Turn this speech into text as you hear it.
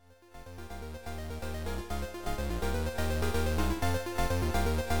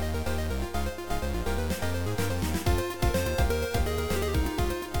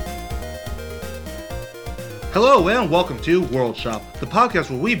Hello and welcome to World Shop, the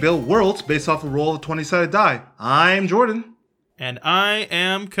podcast where we build worlds based off a roll of 20-sided die. I'm Jordan. And I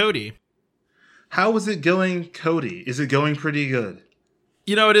am Cody. How is it going, Cody? Is it going pretty good?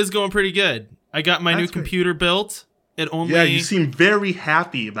 You know, it is going pretty good. I got my new That's great. computer built. It only... Yeah, you seem very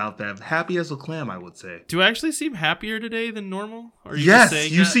happy about that. Happy as a clam, I would say. Do I actually seem happier today than normal? Or are you Yes, just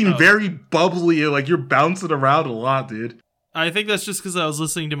saying you that? seem Oh. very bubbly, like you're bouncing around a lot, dude. I think that's just because I was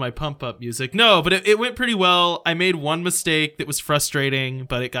listening to my pump-up music. No, but it went pretty well. I made one mistake that was frustrating,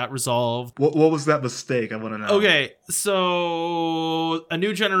 but it got resolved. What was that mistake? I want to know. Okay, so a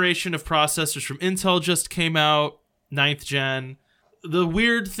new generation of processors from Intel just came out, 9th gen. The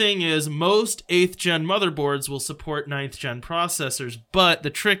weird thing is most 8th gen motherboards will support 9th gen processors, but the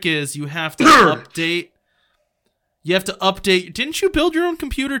trick is you have to update. You have to update. Didn't you build your own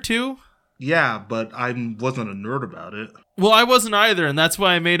computer too? Yeah, but I wasn't a nerd about it. Well, I wasn't either, and that's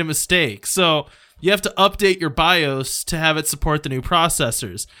why I made a mistake. So you have to update your BIOS to have it support the new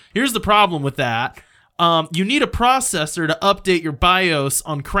processors. Here's the problem with that. You need a processor to update your BIOS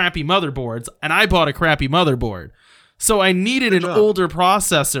on crappy motherboards, and I bought a crappy motherboard. So I needed an older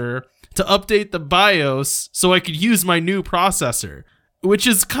processor to update the BIOS so I could use my new processor, which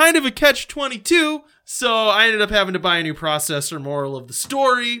is kind of a catch-22. So I ended up having to buy a new processor, moral of the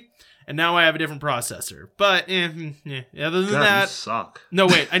story. And now I have a different processor. But, other than that... You suck. No,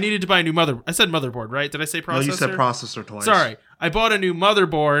 wait, I needed to buy a new I said motherboard, right? Did I say processor? No, you said processor twice. Sorry. I bought a new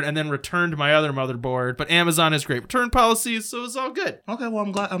motherboard and then returned my other motherboard. But Amazon has great return policies, so it's all good. Okay, well,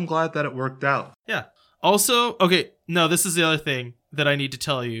 I'm glad that it worked out. Yeah. Also, okay, no, this is the other thing that I need to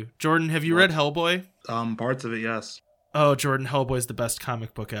tell you. Jordan, have you read Hellboy? Parts of it, yes. Oh, Jordan, Hellboy's the best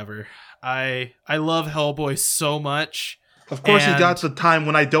comic book ever. I love Hellboy so much. Of course, you got the time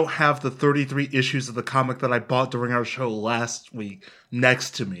when I don't have the 33 issues of the comic that I bought during our show last week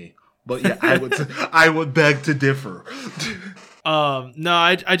next to me. But yeah, I would beg to differ. No,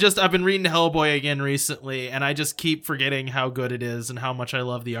 I've been reading Hellboy again recently, and I just keep forgetting how good it is and how much I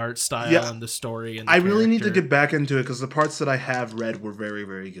love the art style and the story. And the really need to get back into it because the parts that I have read were very,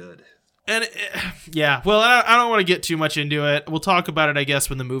 very good. And well, I don't want to get too much into it. We'll talk about it, I guess,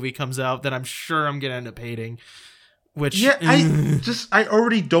 when the movie comes out. That I'm sure I'm gonna end up hating. Which I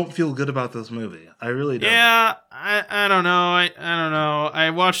already don't feel good about this movie. I really don't. Yeah, I don't know. I don't know. I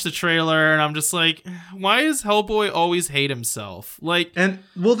watched the trailer and I'm just like, why does Hellboy always hate himself?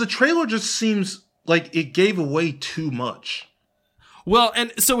 The trailer just seems like it gave away too much. Well,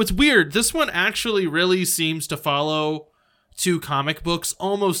 and so it's weird. This one actually really seems to follow two comic books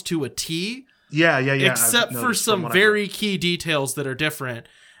almost to a T. Yeah. Except for some very key details that are different.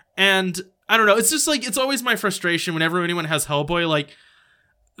 And I don't know. It's just like, it's always my frustration whenever anyone has Hellboy. Like,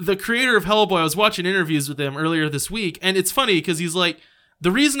 the creator of Hellboy, I was watching interviews with him earlier this week, and it's funny because he's like,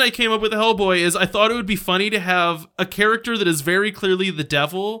 the reason I came up with Hellboy is I thought it would be funny to have a character that is very clearly the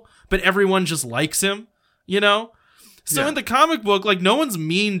devil, but everyone just likes him, you know? So in the comic book, like, no one's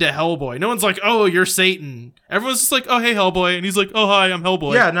mean to Hellboy. No one's like, oh, you're Satan. Everyone's just like, oh, hey, Hellboy. And he's like, oh, hi, I'm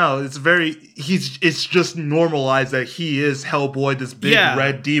Hellboy. Yeah, no, it's just normalized that he is Hellboy, this big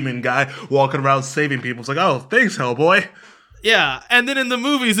red demon guy walking around saving people. It's like, oh, thanks, Hellboy. Yeah, and then in the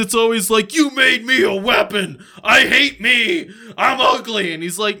movies, it's always like, you made me a weapon. I hate me. I'm ugly. And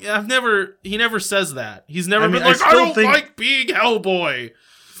he's like, he never says that. He's never been like, I don't like being Hellboy.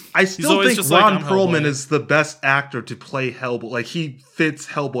 I still think Ron Perlman is the best actor to play Hellboy. Like, he fits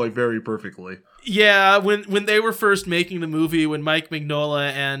Hellboy very perfectly. Yeah, when they were first making the movie, when Mike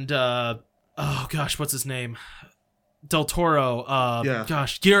Mignola and, what's his name? Del Toro,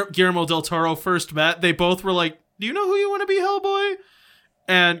 Guillermo Del Toro first met, they both were like, do you know who you want to be, Hellboy?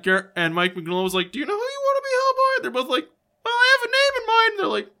 And Mike Mignola was like, do you know who you want to be, Hellboy? They're both like, well, I have a name in mind.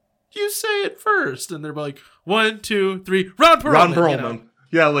 They're like, you say it first. And they're like, 1, 2, 3, Ron Perlman. Ron Perlman. You know?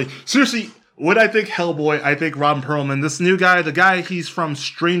 Yeah, like, seriously, when I think Hellboy, I think Ron Perlman. This new guy, the guy, he's from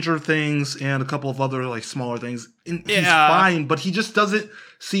Stranger Things and a couple of other, like, smaller things. And he's fine, but he just doesn't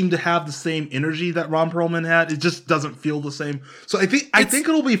seem to have the same energy that Ron Perlman had. It just doesn't feel the same. So I think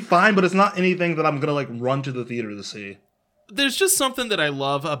it'll be fine, but it's not anything that I'm gonna, like, run to the theater to see. There's just something that I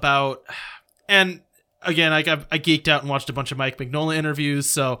love about... And... Again, I geeked out and watched a bunch of Mike Mignola interviews,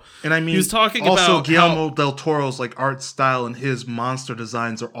 so and I mean, he was talking also about Guillermo del Toro's like art style and his monster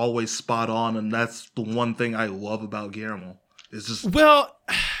designs are always spot on, and that's the one thing I love about Guillermo. Is just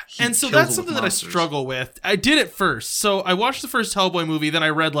and so that's something that I struggle with. I did it first, so I watched the first Hellboy movie, then I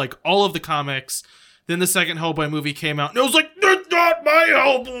read like all of the comics, then the second Hellboy movie came out, and I was like, that's not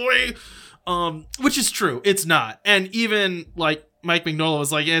my Hellboy, which is true, it's not, and even like Mike Mignola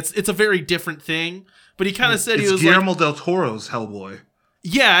was like, it's a very different thing. But he kind of said he was Guillermo del Toro's Hellboy.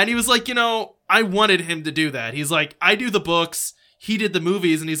 Yeah, and he was like, I wanted him to do that. He's like, I do the books, he did the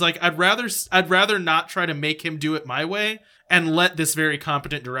movies, and he's like, I'd rather not try to make him do it my way and let this very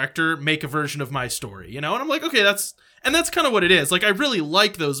competent director make a version of my story, And I'm like, okay, that's kind of what it is. Like, I really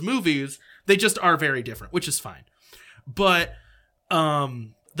like those movies. They just are very different, which is fine. But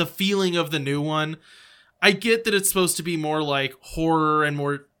the feeling of the new one, I get that it's supposed to be more like horror and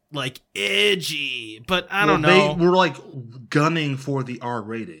more like edgy, but I don't know. They were like gunning for the R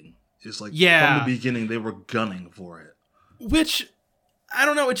rating. It's like from the beginning they were gunning for it. Which, I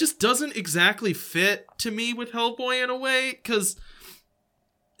don't know, it just doesn't exactly fit to me with Hellboy in a way, because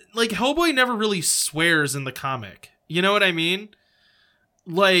like Hellboy never really swears in the comic. You know what I mean?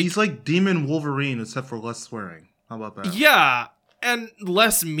 Like, he's like Demon Wolverine except for less swearing. How about that? Yeah, and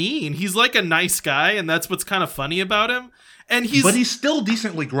less mean. He's like a nice guy, and that's what's kind of funny about him. And but he's still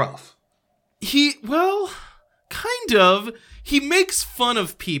decently gruff. Kind of. He makes fun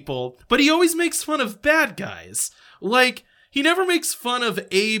of people, but he always makes fun of bad guys. Like, he never makes fun of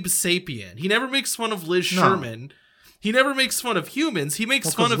Abe Sapien. He never makes fun of Liz Sherman. He never makes fun of humans. He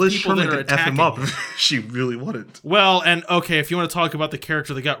makes fun of Liz people Sherman that are attacking. F him up if she really wanted. Well, and okay, if you want to talk about the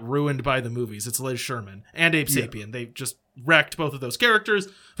character that got ruined by the movies, it's Liz Sherman and Abe Sapien. They just wrecked both of those characters.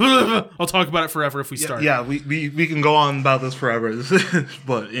 I'll talk about it forever if we start. Yeah, we can go on about this forever.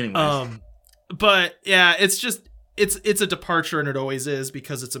 But anyways. But yeah, it's just it's a departure, and it always is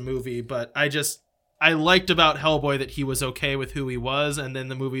because it's a movie. But I liked about Hellboy that he was okay with who he was, and then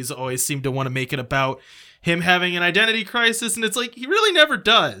the movies always seem to want to make it about him having an identity crisis, and it's like, he really never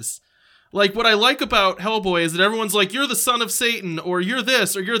does. Like, what I like about Hellboy is that everyone's like, you're the son of Satan, or you're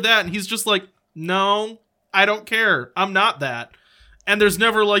this, or you're that, and he's just like, no, I don't care. I'm not that. And there's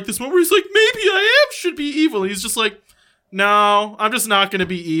never like this moment where he's like, maybe I should be evil. And he's just like, no, I'm just not going to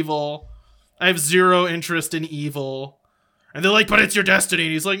be evil. I have zero interest in evil. And they're like, but it's your destiny.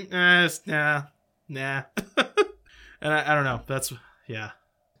 And he's like, nah. And I don't know. That's, yeah.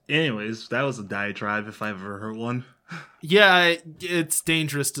 Anyways, that was a diatribe if I've ever heard one. Yeah, it's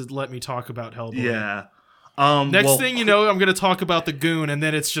dangerous to let me talk about Hellboy. Yeah. Next thing you know, I'm going to talk about the Goon, and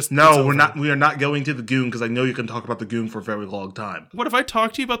then it's just no. We are not going to the Goon because I know you can talk about the Goon for a very long time. What, have I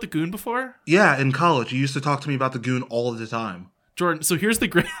talked to you about the Goon before? Yeah, in college, you used to talk to me about the Goon all the time. Jordan, so here's the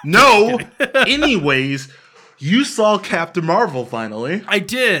great. No. Anyways, you saw Captain Marvel finally. I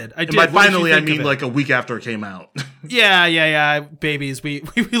did. And by finally, I mean like a week after it came out. Yeah. Babies. We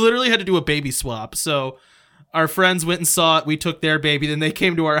literally had to do a baby swap. So our friends went and saw it. We took their baby. Then they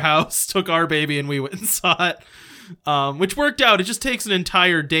came to our house, took our baby, and we went and saw it. Which worked out. It just takes an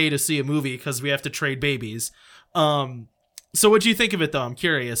entire day to see a movie because we have to trade babies. So what'd you think of it, though? I'm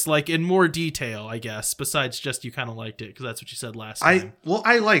curious. Like, in more detail, I guess, besides just you kind of liked it, because that's what you said last time.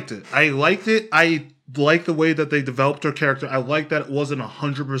 I liked it. I like the way that they developed her character. I like that it wasn't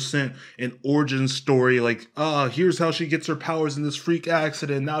 100% an origin story. Like, here's how she gets her powers in this freak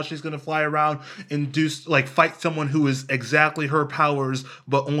accident. Now she's going to fly around and fight someone who is exactly her powers,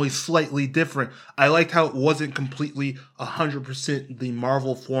 but only slightly different. I liked how it wasn't completely 100% the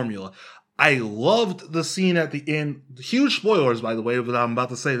Marvel formula. I loved the scene at the end. Huge spoilers, by the way, what I'm about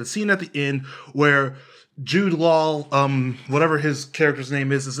to say. The scene at the end where Jude Law, whatever his character's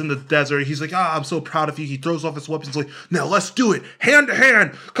name is in the desert. He's like, I'm so proud of you. He throws off his weapons like, now let's do it. Hand to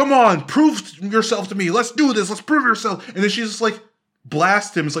hand. Come on, prove yourself to me. Let's do this. Let's prove yourself. And then she's just like,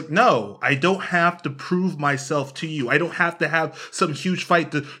 blast him. It's like, no, I don't have to prove myself to you. I don't have to have some huge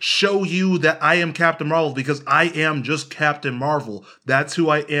fight to show you that I am Captain Marvel, because I am just Captain Marvel. That's who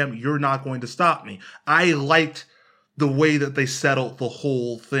I am. You're not going to stop me. I liked the way that they settled the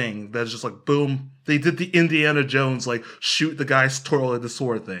whole thing. That's just like, boom. They did the Indiana Jones, like, shoot the guy's twirl at the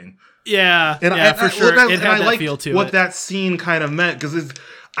sword thing. Yeah, for sure. It had that feel to it. What that scene kind of meant, because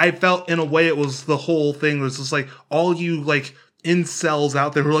I felt in a way it was the whole thing was just like, all you, like, incels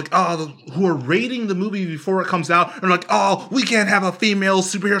out there who are like, who are rating the movie before it comes out and like, we can't have a female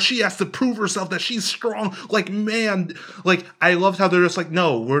superhero. She has to prove herself that she's strong. Like, man, like, I loved how they're just like,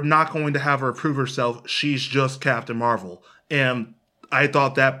 no, we're not going to have her prove herself. She's just Captain Marvel. And I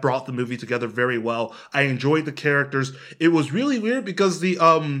thought that brought the movie together very well. I enjoyed the characters. It was really weird because the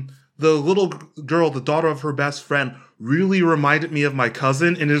little girl, the daughter of her best friend, really reminded me of my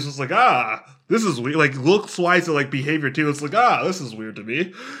cousin, and it was just like, this is weird. Like, looks-wise and, like, behavior, too. It's like, this is weird to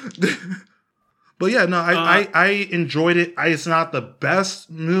me. But, yeah, no, I enjoyed it. It's not the best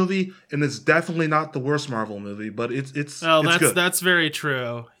movie, and it's definitely not the worst Marvel movie, but it's good. That's very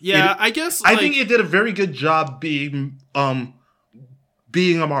true. Yeah, I guess, I think it did a very good job being a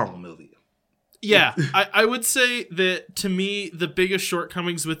Marvel movie. Yeah, I would say that, to me, the biggest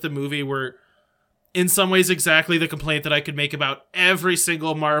shortcomings with the movie were in some ways exactly the complaint that I could make about every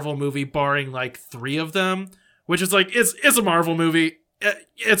single Marvel movie, barring like 3 of them, which is like, it's a Marvel movie.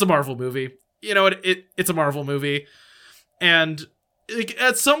 It's a Marvel movie. You know, it's a Marvel movie. And like,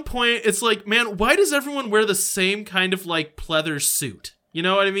 at some point, it's like, man, why does everyone wear the same kind of like pleather suit? You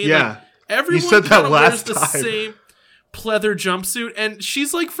know what I mean? Yeah. Like, everyone you said that wears last the time. same pleather jumpsuit, and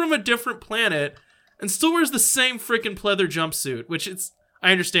she's like from a different planet and still wears the same freaking pleather jumpsuit, which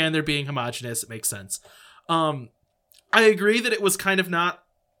I understand they're being homogenous. It makes sense. I agree that it was kind of not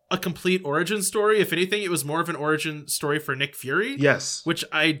a complete origin story. If anything, it was more of an origin story for Nick Fury. Yes. Which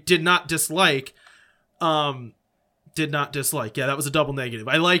I did not dislike. Yeah, that was a double negative.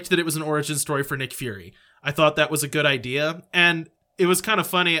 I liked that it was an origin story for Nick Fury. I thought that was a good idea. And it was kind of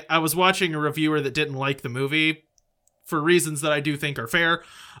funny. I was watching a reviewer that didn't like the movie for reasons that I do think are fair.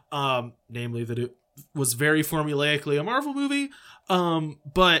 Namely that it was very formulaically a Marvel movie.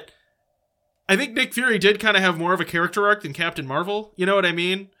 But I think Nick Fury did kind of have more of a character arc than Captain Marvel. You know what I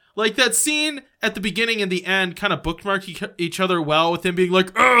mean? Like, that scene at the beginning and the end kind of bookmarked each other well, with him being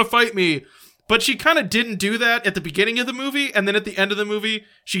like, "Oh, fight me." But she kind of didn't do that at the beginning of the movie, and then at the end of the movie,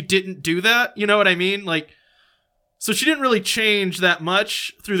 she didn't do that. You know what I mean? Like, so she didn't really change that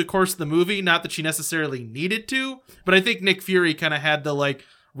much through the course of the movie. Not that she necessarily needed to, but I think Nick Fury kind of had the, like,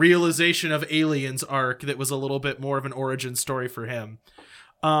 realization of aliens arc that was a little bit more of an origin story for him.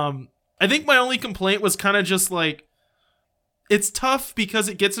 I think my only complaint was kind of just like, it's tough because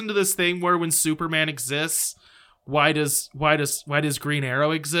it gets into this thing where when Superman exists, why does Green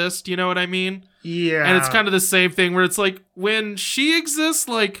Arrow exist? You know what I mean? Yeah. And it's kind of the same thing where it's like, when she exists,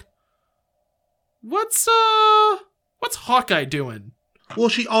 like, what's Hawkeye doing? Well,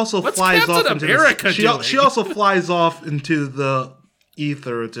 she also What's flies Captain off into America doing? She also flies off into the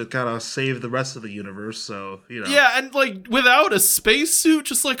ether to kind of save the rest of the universe. So, you know. Yeah, and like without a spacesuit,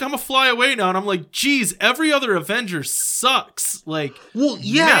 just like, I'm gonna fly away now, and I'm like, geez, every other Avenger sucks. Like, well,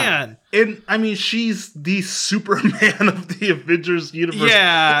 yeah, man. And I mean, she's the Superman of the Avengers universe.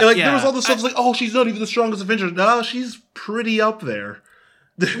 Yeah, and, like, yeah. there was all this stuff like, oh, she's not even the strongest Avenger. No, she's pretty up there.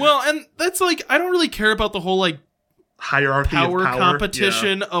 Well, and that's like, I don't really care about the whole like hierarchy of power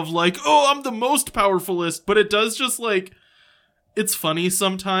competition of like, oh, I'm the most powerfulest, but it does just like, it's funny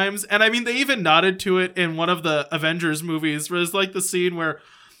sometimes. And I mean, they even nodded to it in one of the Avengers movies, where there's like the scene where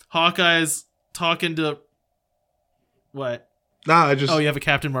Hawkeye's talking to what? Nah, Oh, you have a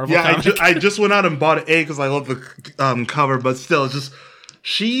Captain Marvel yeah, comic? I just went out and bought it, because I love the cover, but still, it's just,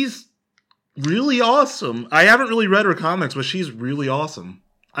 she's really awesome. I haven't really read her comics, but she's really awesome.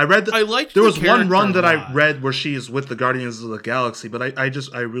 I liked there the was one run that a I lot. read where she is with the Guardians of the Galaxy, but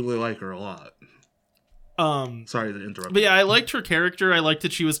I really like her a lot. Sorry to interrupt. But yeah, I liked her character. I liked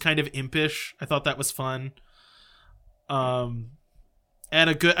that she was kind of impish. I thought that was fun. And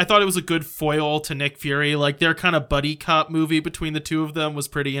I thought it was a good foil to Nick Fury. Like, their kind of buddy cop movie between the two of them was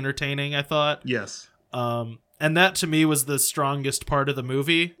pretty entertaining, I thought. Yes. And that to me was the strongest part of the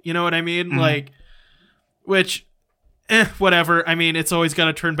movie. You know what I mean? Mm-hmm. Like, which, whatever. I mean, it's always got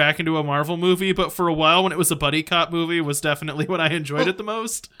to turn back into a Marvel movie, but for a while when it was a buddy cop movie was definitely when I enjoyed it the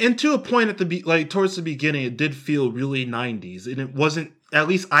most. And to a point towards the beginning, it did feel really 90s, and it wasn't, at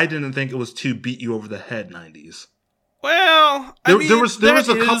least I didn't think it was too beat you over the head 90s. Well, there was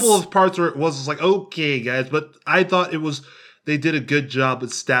a couple of parts where it was like, okay, guys, but I thought they did a good job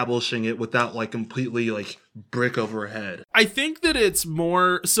establishing it without like completely like brick over head. I think that it's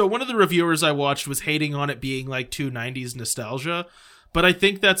more, so one of the reviewers I watched was hating on it being like too 90s nostalgia, but I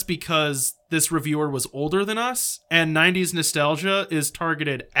think that's because this reviewer was older than us, and 90s nostalgia is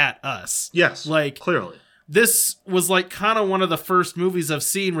targeted at us. Yes, like, clearly. This was like kind of one of the first movies I've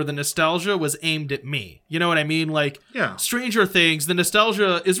seen where the nostalgia was aimed at me. You know what I mean? Like, yeah. Stranger Things, the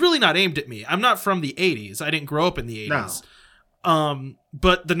nostalgia is really not aimed at me. I'm not from the 80s. I didn't grow up in the 80s. No.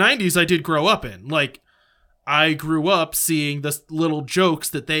 But the 90s I did grow up in. Like, I grew up seeing the little jokes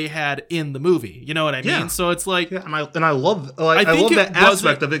that they had in the movie. You know what I mean? Yeah. So it's like, yeah, and I love that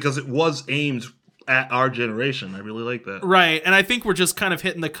aspect of it, because it was aimed at our generation. I really like that. Right, and I think we're just kind of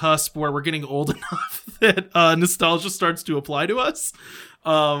hitting the cusp where we're getting old enough that nostalgia starts to apply to us,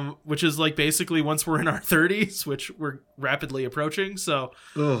 which is like basically once we're in our 30s, which we're rapidly approaching. So,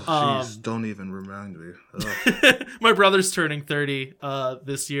 oh, jeez, don't even remind me. My brother's turning 30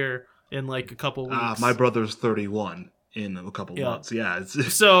 this year in like a couple weeks. My brother's 31 in a couple months. Yeah.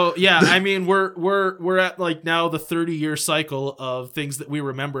 So yeah, I mean, we're at like now the 30-year cycle of things that we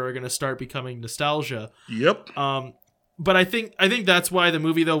remember are going to start becoming nostalgia. Yep. But I think that's why the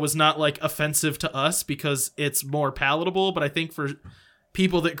movie though was not like offensive to us, because it's more palatable. But I think for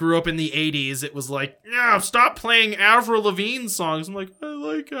people that grew up in the 80s, it was like, yeah, stop playing Avril Lavigne songs. I'm like, I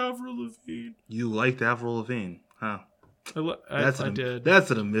like Avril Lavigne. You liked Avril Lavigne, huh? I did.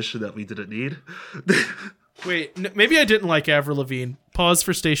 That's an admission that we didn't need. Wait, maybe I didn't like Avril Lavigne. Pause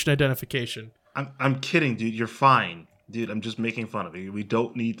for station identification. I'm kidding, dude. You're fine. Dude, I'm just making fun of you. We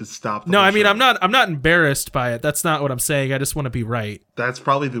don't need to stop. No, I mean, I'm not embarrassed by it. That's not what I'm saying. I just want to be right. That's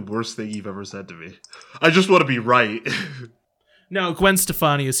probably the worst thing you've ever said to me. I just want to be right. No, Gwen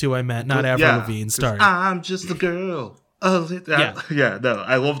Stefani is who I meant, not Avril Lavigne. Sorry. I'm just a girl. Yeah, no.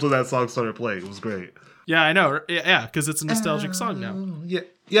 I loved when that song started playing. It was great. Yeah, I know. Yeah, because it's a nostalgic song now.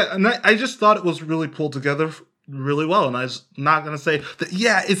 Yeah, and I just thought it was really pulled together really well. And I was not going to say that,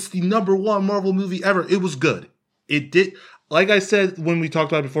 it's the #1 Marvel movie ever. It was good. It did, like I said when we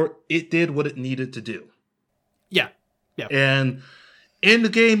talked about it before, it did what it needed to do. Yeah. And in the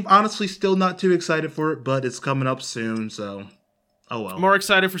game, honestly, still not too excited for it, but it's coming up soon, so oh well. More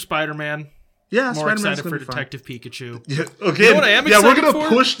excited for Spider-Man. Yeah, more excited for Detective Pikachu. Yeah, okay. You know what I am excited we're gonna for?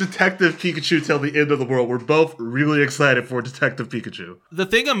 push Detective Pikachu till the end of the world. We're both really excited for Detective Pikachu. The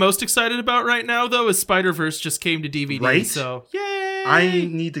thing I'm most excited about right now, though, is Spider-Verse just came to DVD. Right? So yay! I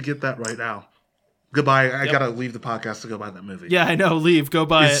need to get that right now. Goodbye. I gotta leave the podcast to go buy that movie. Yeah, I know. Leave. Go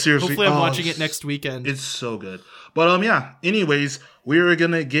buy it. Seriously, hopefully, I'm watching it next weekend. It's so good. But yeah. Anyways, we're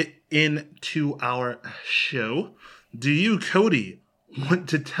gonna get into our show. Do you, Cody, want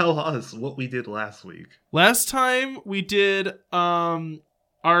to tell us what we did last week? Last time we did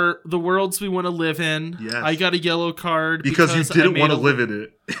the worlds we want to live in. Yes. I got a yellow card because you didn't want to live in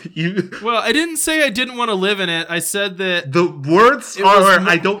it. Well, I didn't say I didn't want to live in it. I said that the words are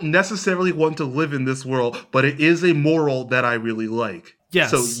I don't necessarily want to live in this world, but it is a moral that I really like.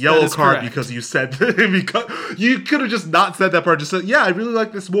 Yes, so yellow card correct. because you said because you could have just not said that part. Just said, I really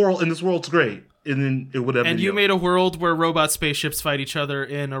like this moral, and this world's great. And then it would have been you made a world where robot spaceships fight each other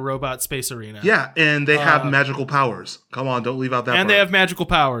in a robot space arena. Yeah, and they have magical powers. Come on, don't leave out that part. And they have magical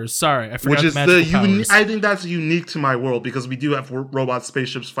powers. Sorry, I forgot. Which is powers. I think that's unique to my world because we do have robot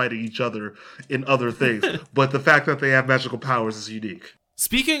spaceships fighting each other in other things. But the fact that they have magical powers is unique.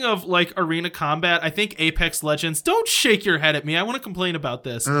 Speaking of like arena combat, I think Apex Legends, don't shake your head at me. I want to complain about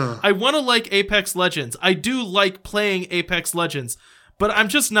this. I want to like Apex Legends. I do like playing Apex Legends. But I'm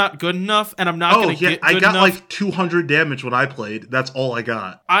just not good enough, and I'm not going to get good enough. I got like 200 damage when I played. That's all I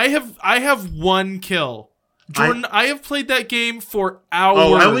got. I have 1 kill. Jordan, I have played that game for hours.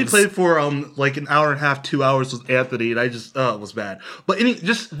 Oh, I only played for like an hour and a half, 2 hours with Anthony, and I just it was bad. But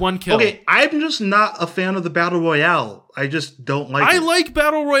just 1 kill. Okay, I'm just not a fan of the Battle Royale. I just don't like it. I like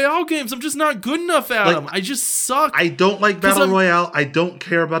Battle Royale games. I'm just not good enough at them. I just suck. I don't like Battle Royale. I don't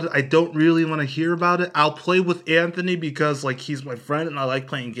care about it. I don't really want to hear about it. I'll play with Anthony because like he's my friend and I like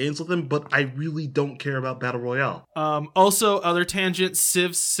playing games with him, but I really don't care about Battle Royale. Also, other tangent,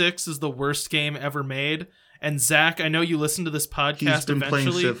 Civ 6 is the worst game ever made. And Zach, I know you listen to this podcast. He's been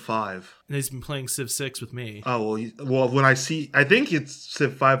playing Civ 5. And he's been playing Civ 6 with me. Oh, well, when I think it's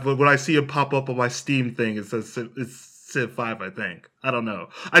Civ 5, but when I see it pop up on my Steam thing, it says it's Civ 5, I think. I don't know.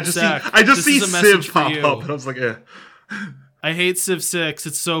 I just see Civ pop up, and I was like, eh. I hate Civ 6.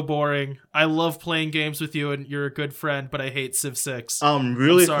 It's so boring. I love playing games with you, and you're a good friend, but I hate Civ 6.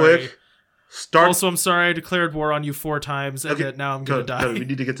 Really quick. Also, I'm sorry I declared war on you 4 times, and that now I'm going to die. We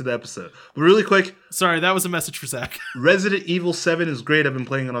need to get to the episode. But really quick. Sorry, that was a message for Zach. Resident Evil 7 is great. I've been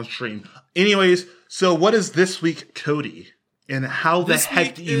playing it on stream. Anyways, so what is this week, Cody? And how the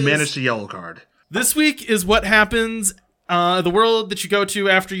heck did you manage the yellow card? This week is what happens... the world that you go to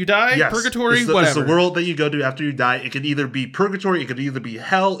after you die, yes, purgatory, whatever. It's the world that you go to after you die. It could either be purgatory, it could either be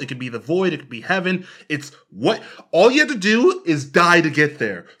hell, it could be the void, it could be heaven. It's what all you have to do is die to get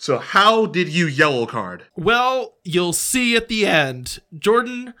there. So how did you yellow card? Well, you'll see at the end.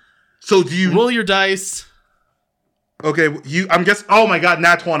 Jordan, so do you roll your dice? Okay, I'm guessing. Oh my god,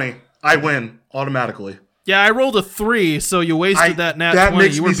 nat 20. I win automatically. Yeah, I rolled a 3, so you wasted that nat 20. That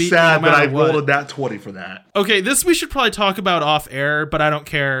makes you me sad that I rolled a nat 20 for that. Okay, this we should probably talk about off air, but I don't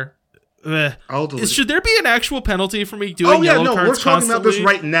care. Should there be an actual penalty for me doing yellow cards we're talking constantly? about this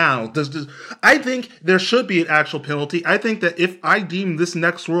right now. I think there should be an actual penalty. I think that if I deem this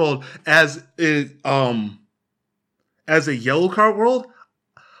next world as a yellow card world,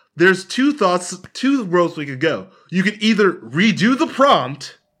 there's two roads we could go. You could either redo the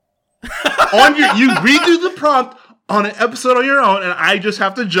prompt you redo the prompt on an episode on your own, and I just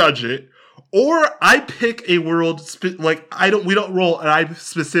have to judge it, or I pick a world we don't roll, and I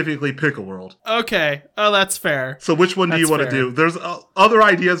specifically pick a world. Okay, oh, that's fair. So which one do you want to do? There's other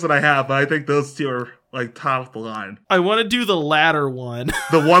ideas that I have, but I think those two are like top of the line. I want to do the latter one.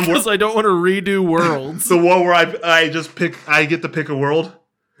 The one where because I don't want to redo worlds. the one where I get to pick a world.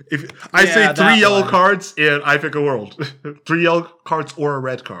 If I say 3 yellow cards and I pick a world, 3 yellow cards or a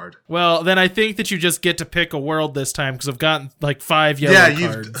red card. Well, then I think that you just get to pick a world this time because I've gotten like 5 yellow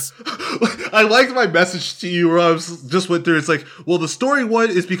cards. I liked my message to you where I was just went through. It's like, well, the story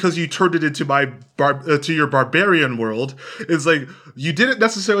one is because you turned it into to your barbarian world. It's like you didn't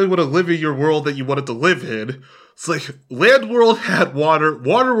necessarily want to live in your world that you wanted to live in. It's like land world had water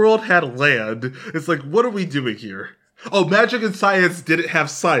world had land. It's like, what are we doing here? Oh, magic and science didn't have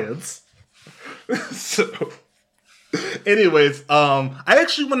science. So, anyways, I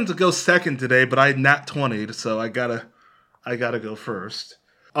actually wanted to go second today, but I nat 20'd, so I gotta go first.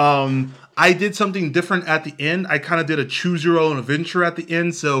 I did something different at the end. I kind of did a choose your own adventure at the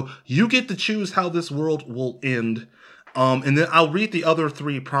end, so you get to choose how this world will end. And then I'll read the other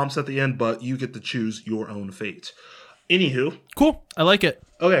 3 prompts at the end, but you get to choose your own fate. Anywho. Cool. I like it.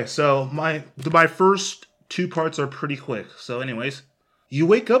 Okay, so my first 2 parts are pretty quick. So anyways, you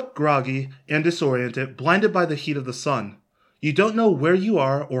wake up groggy and disoriented, blinded by the heat of the sun. You don't know where you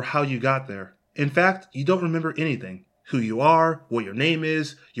are or how you got there. In fact, you don't remember anything. Who you are, what your name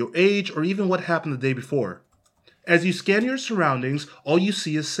is, your age, or even what happened the day before. As you scan your surroundings, all you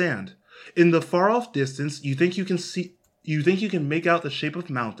see is sand. In the far-off distance, you think you can make out the shape of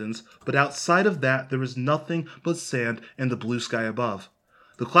mountains, but outside of that, there is nothing but sand and the blue sky above.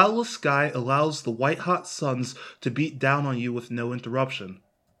 The cloudless sky allows the white-hot suns to beat down on you with no interruption.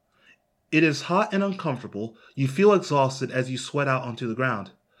 It is hot and uncomfortable. You feel exhausted as you sweat out onto the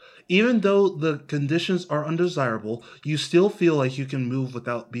ground. Even though the conditions are undesirable, you still feel like you can move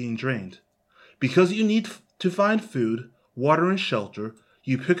without being drained. Because you need to find food, water, and shelter,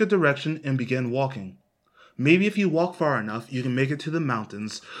 you pick a direction and begin walking. Maybe if you walk far enough, you can make it to the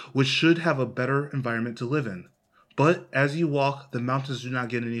mountains, which should have a better environment to live in. But as you walk, the mountains do not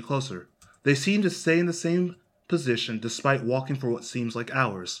get any closer. They seem to stay in the same position despite walking for what seems like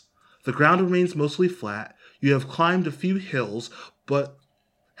hours. The ground remains mostly flat. You have climbed a few hills, but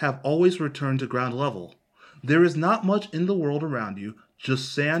have always returned to ground level. There is not much in the world around you,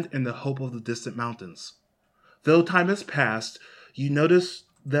 just sand and the hope of the distant mountains. Though time has passed, you notice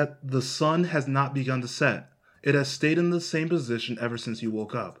that the sun has not begun to set. It has stayed in the same position ever since you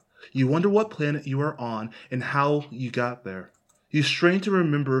woke up. You wonder what planet you are on and how you got there. You strain to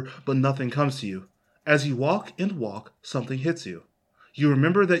remember, but nothing comes to you. As you walk and walk, something hits you. You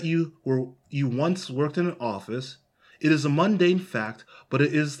remember that you once worked in an office. It is a mundane fact, but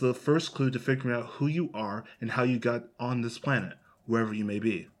it is the first clue to figuring out who you are and how you got on this planet, wherever you may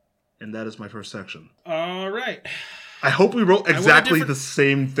be. And that is my first section. All right. I hope we wrote exactly the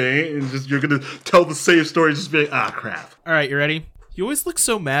same thing, and just you're gonna tell the same story, just be like, crap. All right, you ready? You always look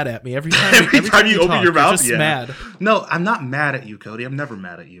so mad at me every time. every time you open your mouth. Just mad. No, I'm not mad at you, Cody. I'm never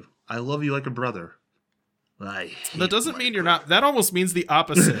mad at you. I love you like a brother. That doesn't mean you're not. That almost means the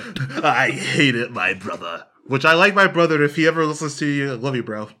opposite. I hate it, my brother. Which I like my brother. If he ever listens to you, I love you,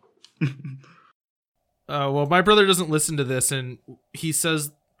 bro. Well, my brother doesn't listen to this, and he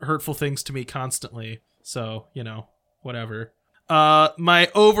says hurtful things to me constantly. So, whatever. My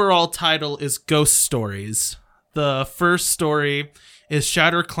overall title is Ghost Stories. The first story is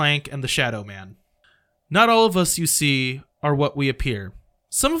Shatter Clank and the Shadow Man. Not all of us you see are what we appear.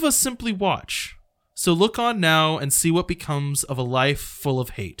 Some of us simply watch. So look on now and see what becomes of a life full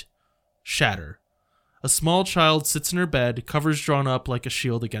of hate. Shatter. A small child sits in her bed, covers drawn up like a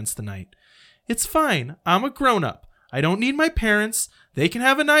shield against the night. It's fine. I'm a grown-up. I don't need my parents. They can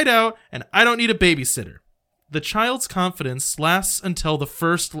have a night out, and I don't need a babysitter. The child's confidence lasts until the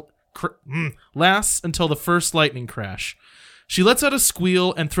first lightning crash. She lets out a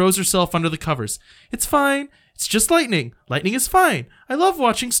squeal and throws herself under the covers. It's fine. It's just lightning. Lightning is fine. I love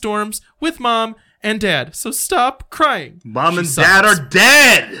watching storms with Mom and Dad, so stop crying. Mom and Dad are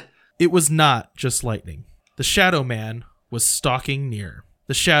dead! It was not just lightning. The Shadow Man was stalking near.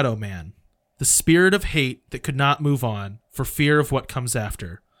 The Shadow Man. The spirit of hate that could not move on for fear of what comes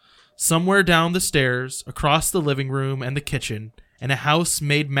after. Somewhere down the stairs, across the living room and the kitchen, in a house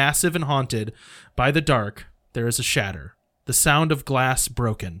made massive and haunted by the dark, there is a shatter. The sound of glass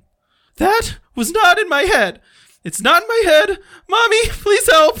broken. That was not in my head. It's not in my head. Mommy, please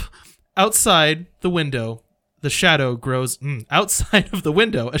help. Outside the window, the shadow grows. Outside of the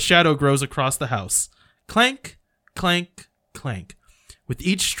window, a shadow grows across the house. Clank, clank, clank. With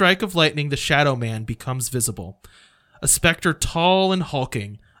each strike of lightning, the Shadow Man becomes visible. A specter tall and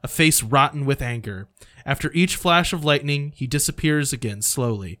hulking, a face rotten with anger. After each flash of lightning, he disappears again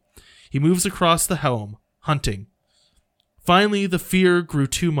slowly. He moves across the home, hunting. Finally, the fear grew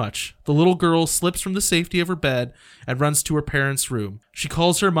too much. The little girl slips from the safety of her bed and runs to her parents' room. She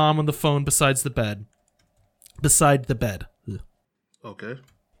calls her mom on the phone beside the bed. Ugh. Okay.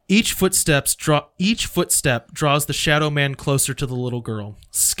 Each footstep draws the Shadow Man closer to the little girl,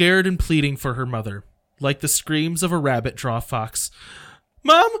 scared and pleading for her mother. Like the screams of a rabbit draw a fox.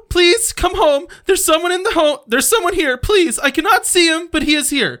 Mom, please come home. There's someone in the home. There's someone here. Please, I cannot see him, but he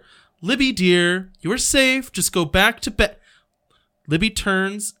is here. Libby, dear, you are safe. Just go back to bed. Libby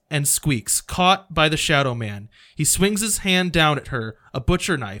turns and squeaks, caught by the Shadow Man. He swings his hand down at her, a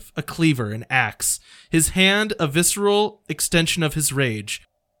butcher knife, a cleaver, an axe. His hand a visceral extension of his rage.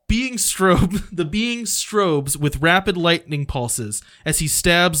 The being strobes with rapid lightning pulses as he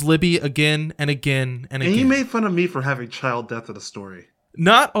stabs Libby again and again and again. And you made fun of me for having child death in a story.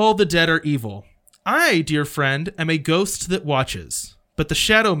 Not all the dead are evil. I, dear friend, am a ghost that watches, but the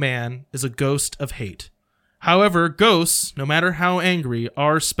Shadow Man is a ghost of hate. However, ghosts, no matter how angry,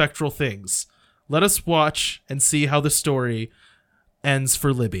 are spectral things. Let us watch and see how the story ends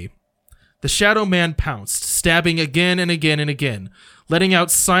for Libby. The Shadow Man pounced, stabbing again and again and again, letting out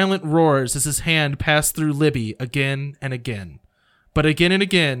silent roars as his hand passed through Libby again and again. But again and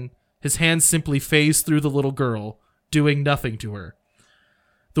again, his hand simply phased through the little girl, doing nothing to her.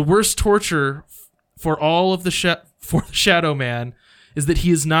 The worst torture for the Shadow Man is that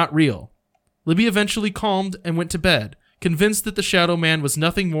he is not real. Libby eventually calmed and went to bed, convinced that the Shadow Man was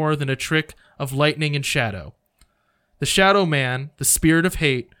nothing more than a trick of lightning and shadow. The Shadow Man, the spirit of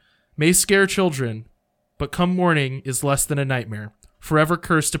hate, may scare children, but come morning is less than a nightmare, forever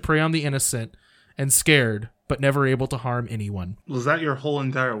cursed to prey on the innocent, and scared, but never able to harm anyone. Was that your whole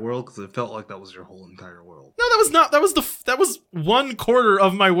entire world? Because it felt like that was your whole entire world. No, that was not. That was 1/4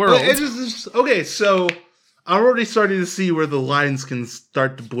 of my world. Okay, so I'm already starting to see where the lines can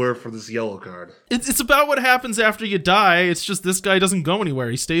start to blur for this yellow card. It's about what happens after you die. It's just this guy doesn't go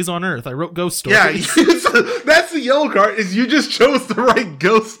anywhere. He stays on Earth. I wrote ghost stories. Yeah, that's the yellow card. Is you just chose to write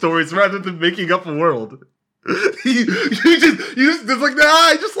ghost stories rather than making up a world. you just it's like, nah,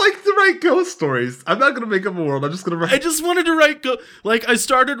 I just like to write ghost stories. I'm not gonna make up a world. I'm just gonna write. I just wanted to write I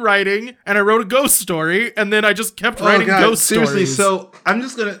started writing and I wrote a ghost story and then I just kept writing ghost seriously, stories. So I'm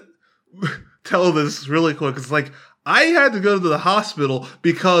just gonna tell this really quick. It's like I had to go to the hospital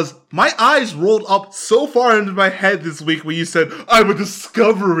because my eyes rolled up so far into my head this week when you said I'm a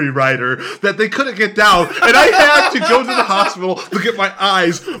discovery writer that they couldn't get down, and I had to go to the hospital to get my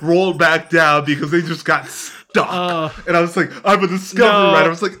eyes rolled back down because they just got stuck. And I was like, I'm a discovery writer. I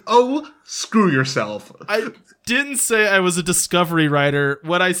was like, oh, screw yourself. I didn't say I was a discovery writer.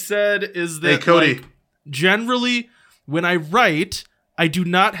 What I said is that, hey, Cody, generally when I write, I do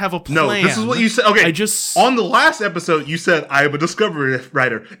not have a plan. No, this is what you said. Okay, I just on the last episode, you said I am a discovery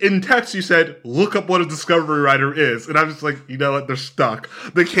writer. In text, you said look up what a discovery writer is, and I'm just like, you know what? They're stuck.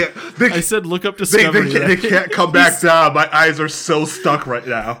 They can't. I said look up discovery. They can't come back down. My eyes are so stuck right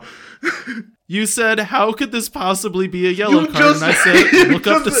now. You said, how could this possibly be a yellow card? And I said, look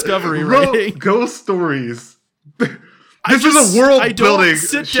up discovery writing. Ghost stories. This is a world building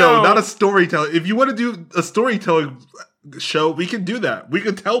show, not a storytelling. If you want to do a storytelling show, we can do that. We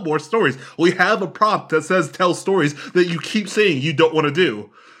can tell more stories. We have a prompt that says tell stories that you keep saying you don't want to do.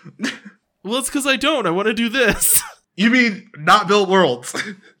 Well, it's because I don't. I want to do this. You mean not build worlds?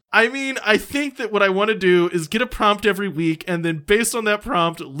 I mean, I think that what I want to do is get a prompt every week and then based on that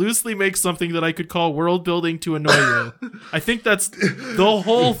prompt, loosely make something that I could call world building to annoy you. I think that's the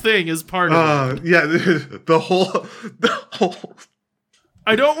whole thing is part of it. Yeah, the whole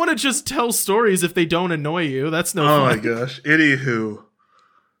I don't want to just tell stories if they don't annoy you. That's no fun. Oh my gosh. Anywho,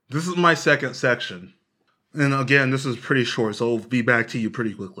 this is my second section. And again, this is pretty short, so I'll be back to you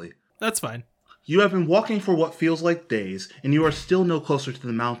pretty quickly. That's fine. You have been walking for what feels like days, and you are still no closer to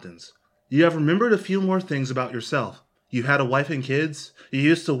the mountains. You have remembered a few more things about yourself. You had a wife and kids. You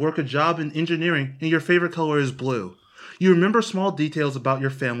used to work a job in engineering, and your favorite color is blue. You remember small details about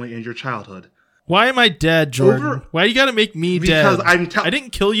your family and your childhood. Why am I dead, Jordan? Why you gotta make me dead? Because I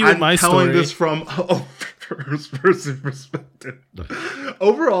didn't kill you in my story. I'm telling this from a first-person perspective.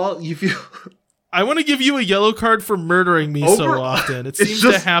 Overall, you feel... I want to give you a yellow card for murdering me so often. It seems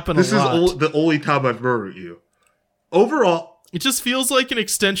to happen a lot. This is the only time I've murdered you. Overall... It just feels like an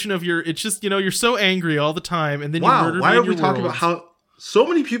extension of your... It's just, you're so angry all the time, and then you murder me in your world. Why are we talking about how... So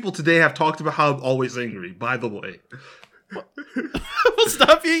many people today have talked about how I'm always angry, by the way. Well,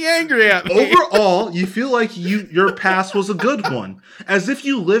 stop being angry at me. Overall, you feel like your past was a good one. As if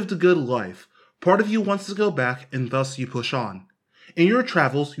you lived a good life. Part of you wants to go back, and thus you push on. In your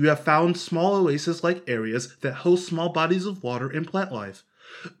travels, you have found small oasis-like areas that host small bodies of water and plant life.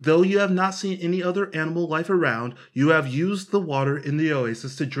 Though you have not seen any other animal life around, you have used the water in the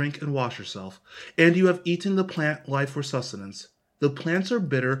oasis to drink and wash yourself, and you have eaten the plant life for sustenance. The plants are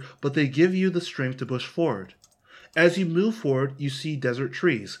bitter, but they give you the strength to push forward. As you move forward, you see desert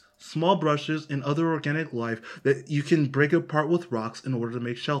trees, small brushes, and other organic life that you can break apart with rocks in order to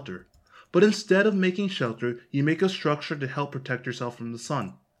make shelter. But instead of making shelter, you make a structure to help protect yourself from the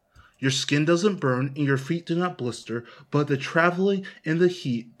sun. Your skin doesn't burn and your feet do not blister, but the traveling and the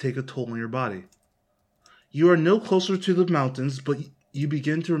heat take a toll on your body. You are no closer to the mountains, but you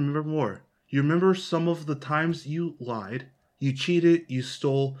begin to remember more. You remember some of the times you lied, you cheated, you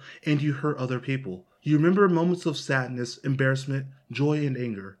stole, and you hurt other people. You remember moments of sadness, embarrassment, joy, and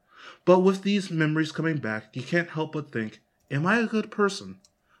anger. But with these memories coming back, you can't help but think, am I a good person?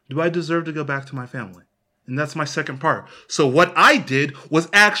 Do I deserve to go back to my family? And that's my second part. So what I did was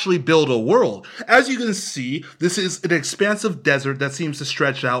actually build a world. As you can see, this is an expansive desert that seems to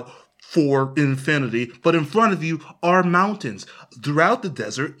stretch out for infinity, but in front of you are mountains. Throughout the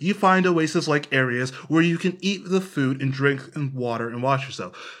desert, you find oasis-like areas where you can eat the food and drink and water and wash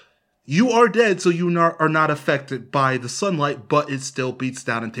yourself. You are dead, so you are not affected by the sunlight, but it still beats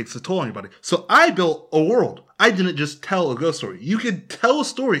down and takes a toll on your body. So I built a world. I didn't just tell a ghost story. You can tell a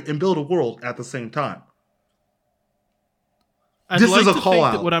story and build a world at the same time. I'd like to think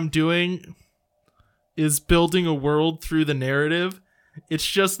that what I'm doing is building a world through the narrative. It's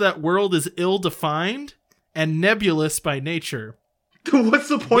just that world is ill-defined and nebulous by nature. What's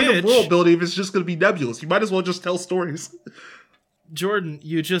the point of world building if it's just going to be nebulous? You might as well just tell stories. Jordan,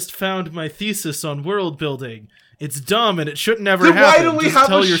 you just found my thesis on world building. It's dumb and it shouldn't ever happen. Why do we have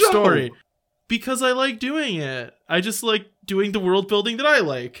tell your story? Because I like doing it. I just like doing the world building that I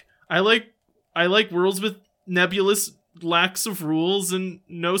like. I like worlds with nebulous lacks of rules and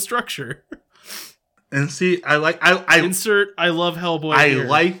no structure. And see, I love Hellboy. I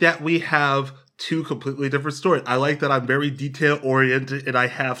like that we have two completely different stories. I like that I'm very detail oriented and I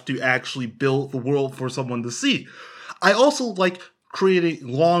have to actually build the world for someone to see. I also like creating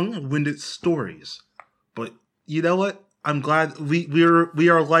long-winded stories. But you know what? I'm glad we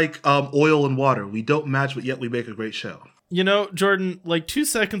are like oil and water. We don't match, but yet we make a great show. You know, Jordan, like 2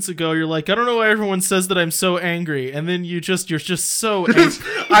 seconds ago, you're like, I don't know why everyone says that I'm so angry. And then you're just so angry.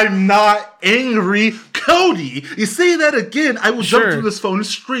 I'm not angry. Cody, you say that again, I will jump through this phone and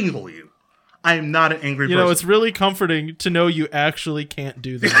strangle you. I am not an angry person. You know, it's really comforting to know you actually can't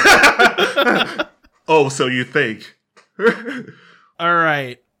do that. Oh, so you think. All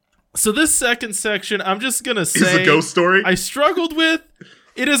right. So this second section, I'm just going to say... Is a ghost story? I struggled with...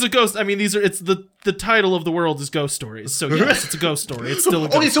 It is a ghost. I mean, it's the title of the world is ghost stories. So yes, it's a ghost story. It's still a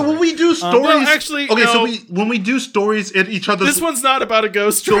ghost story. Okay, so when we do stories, when we do stories in each other's, this one's not about a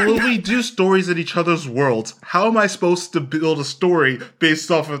ghost story. So when we do stories in each other's worlds, how am I supposed to build a story based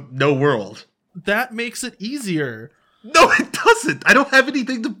off of no world? That makes it easier. No, it doesn't. I don't have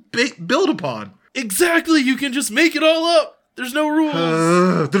anything to build upon. Exactly. You can just make it all up. There's no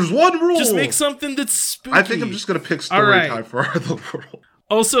rules. There's one rule. Just make something that's spooky. I think I'm just gonna pick story time for the world.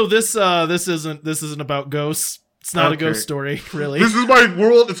 Also, this isn't about ghosts. It's not a ghost story, really. This is my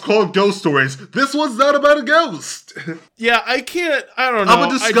world. It's called Ghost Stories. This one's not about a ghost. Yeah, I don't know. I'm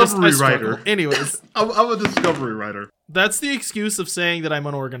a discovery writer. Anyways. I'm a discovery writer. That's the excuse of saying that I'm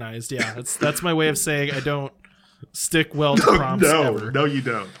unorganized. Yeah, that's my way of saying I don't stick well to prompts ever. No, you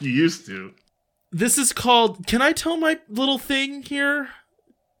don't. You used to. This is called... Can I tell my little thing here?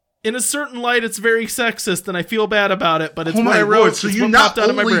 In a certain light, it's very sexist, and I feel bad about it, but it's what I wrote. Lord, so you not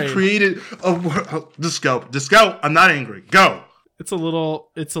only created a... Just go. I'm not angry. Go. It's a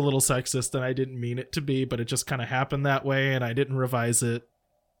little sexist, and I didn't mean it to be, but it just kind of happened that way, and I didn't revise it.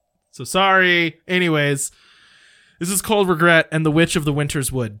 So sorry. Anyways, this is called Regret and the Witch of the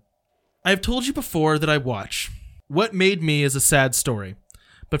Winter's Wood. I've told you before that I watch. What Made Me is a sad story.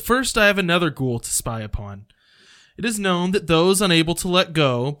 But first I have another ghoul to spy upon. It is known that those unable to let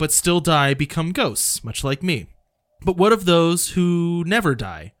go but still die become ghosts, much like me. But what of those who never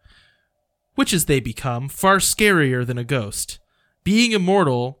die? Witches they become, far scarier than a ghost. Being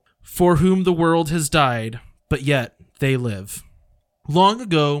immortal, for whom the world has died, but yet they live. Long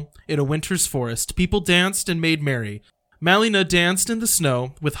ago, in a winter's forest, people danced and made merry. Malina danced in the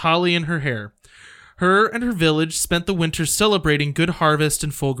snow with holly in her hair. Her and her village spent the winter celebrating good harvest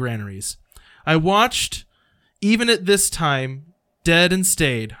and full granaries. I watched, even at this time, dead and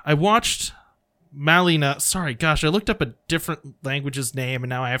stayed. I watched Malina. Sorry, gosh, I looked up a different language's name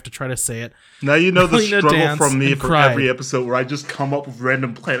and now I have to try to say it. Now you know the struggle from me for every episode where I just come up with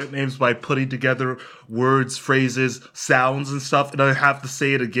random planet names by putting together words, phrases, sounds, and stuff, and I have to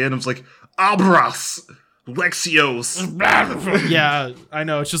say it again. I was like, Abras. Lexios. Yeah, I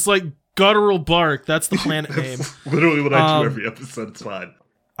know. It's just like guttural bark. That's the planet name. Literally what I do every episode. It's fine.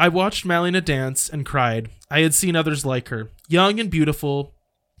 I watched Malina dance and cried. I had seen others like her, young and beautiful,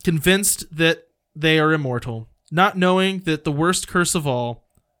 convinced that they are immortal, not knowing that the worst curse of all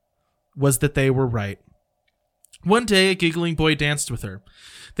was that they were right. One day, a giggling boy danced with her.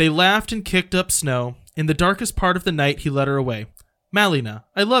 They laughed and kicked up snow. In the darkest part of the night, he led her away. Malina,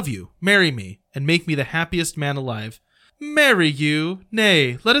 I love you. Marry me, and make me the happiest man alive. Marry you?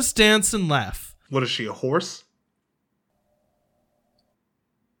 Nay, let us dance and laugh. What is she, a horse?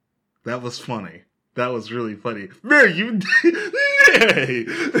 That was funny. That was really funny. Marry you? Nay!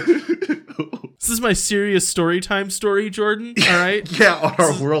 This is my serious story time story, Jordan. All right? Yeah, on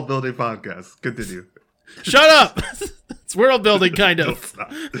our world building podcast. Continue. Shut up! It's world building, kind of.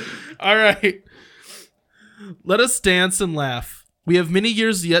 All right. Let us dance and laugh. We have many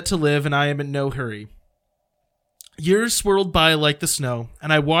years yet to live, and I am in no hurry. Years swirled by like the snow,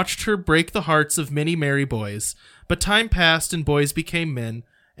 and I watched her break the hearts of many merry boys. But time passed, and boys became men,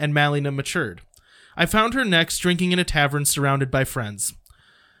 and Malina matured. I found her next drinking in a tavern surrounded by friends.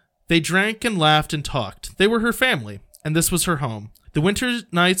 They drank and laughed and talked. They were her family, and this was her home. The winter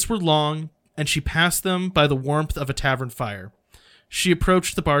nights were long, and she passed them by the warmth of a tavern fire. She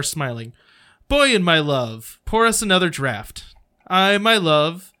approached the bar smiling. Boyan, my love, pour us another draught. Aye, my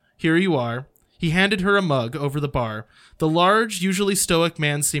love, here you are. He handed her a mug over the bar. The large, usually stoic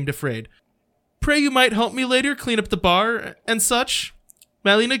man seemed afraid. Pray you might help me later clean up the bar and such.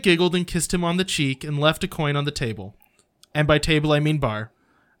 Malina giggled and kissed him on the cheek and left a coin on the table. And by table I mean bar.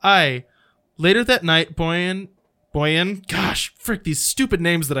 Aye. Later that night, Boyan, gosh, frick, these stupid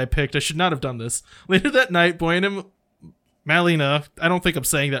names that I picked. I should not have done this. Later that night, Boyan and Malina, I don't think I'm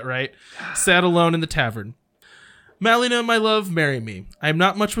saying that right, sat alone in the tavern. Malina, my love, marry me. I am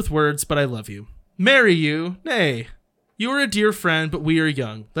not much with words, but I love you. Marry you? Nay. You are a dear friend, but we are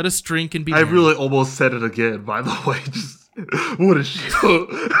young. Let us drink and be merry. I really almost said it again, by the way. What is she?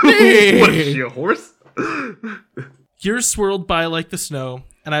 What is she, a horse? Years swirled by like the snow,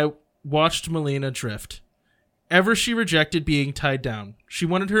 and I watched Malina drift. Ever she rejected being tied down. She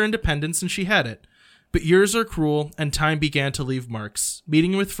wanted her independence, and she had it. But years are cruel, and time began to leave marks.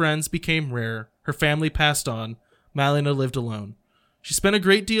 Meeting with friends became rare. Her family passed on. Malina lived alone. She spent a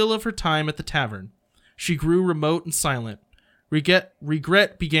great deal of her time at the tavern. She grew remote and silent.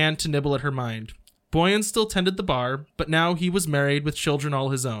 Regret began to nibble at her mind. Boyan still tended the bar, but now he was married with children all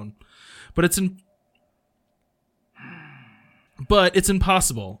his own. But it's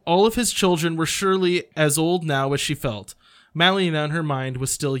impossible. All of his children were surely as old now as she felt. Malina, in her mind,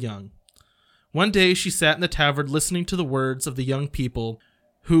 was still young. One day she sat in the tavern listening to the words of the young people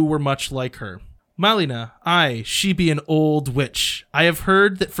who were much like her. Malina, aye, she be an old witch. I have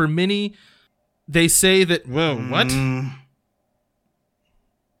heard that for many they say that... Whoa, what?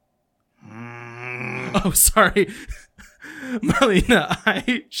 Oh, sorry. Malina,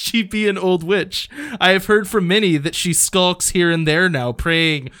 aye, she be an old witch. I have heard from many that she skulks here and there now,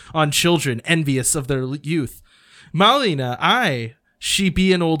 preying on children, envious of their youth. Malina, aye, she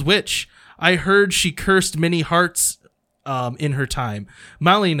be an old witch. I heard she cursed many hearts in her time.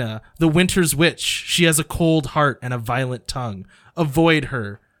 Malina, the winter's witch. She has a cold heart and a violent tongue. Avoid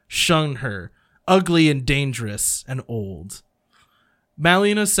her. Shun her. Ugly and dangerous and old.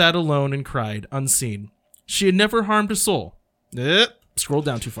 Malina sat alone and cried, unseen. She had never harmed a soul. Scroll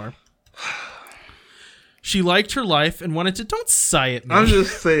down too far. She liked her life and wanted to... Don't sigh at me. I'm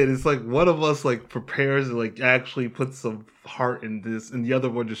just saying, it's like one of us like prepares and like actually puts some heart in this, and the other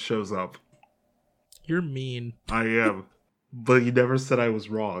one just shows up. You're mean. I am. But you never said I was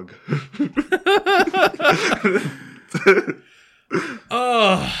wrong.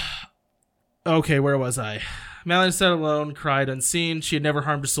 Oh. Okay, where was I? Malina sat alone, cried unseen. She had never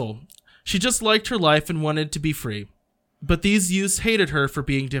harmed a soul. She just liked her life and wanted to be free. But these youths hated her for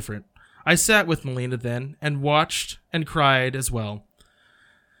being different. I sat with Malina then, and watched and cried as well.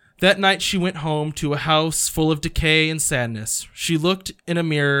 That night she went home to a house full of decay and sadness. She looked in a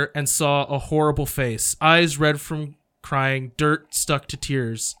mirror and saw a horrible face, eyes red from crying, dirt stuck to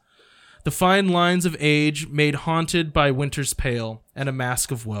tears. The fine lines of age made haunted by winter's pale, and a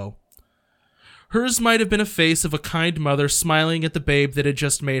mask of woe. Hers might have been a face of a kind mother smiling at the babe that had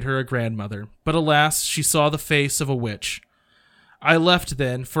just made her a grandmother, but alas, she saw the face of a witch. I left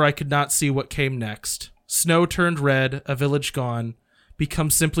then, for I could not see what came next. Snow turned red, a village gone, become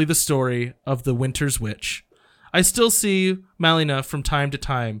simply the story of the winter's witch. I still see Malina from time to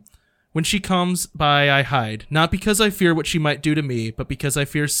time. When she comes by, I hide, not because I fear what she might do to me, but because I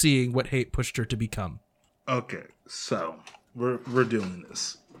fear seeing what hate pushed her to become. Okay, so we're doing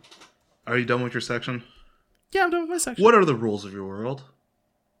this. Are you done with your section? Yeah, I'm done with my section. What are the rules of your world?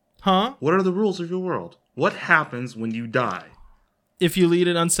 Huh? What are the rules of your world? What happens when you die? If you lead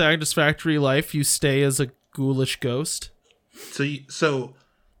an unsatisfactory life, you stay as a ghoulish ghost. So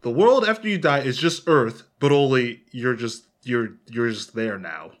the world after you die is just Earth, but only you're just there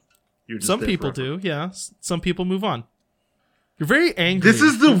now. Some people do, yeah. Some people move on. You're very angry. This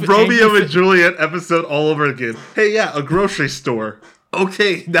is the Romeo and Juliet episode all over again. Hey, yeah, a grocery store.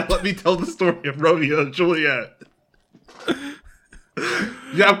 Okay, now let me tell the story of Romeo and Juliet.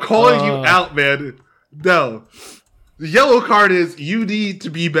 Yeah, I'm calling you out, man. No. The yellow card is you need to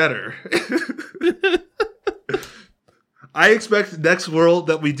be better. I expect the next world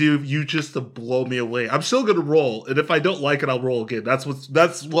that we do you just to blow me away. I'm still gonna roll, and if I don't like it, I'll roll again. That's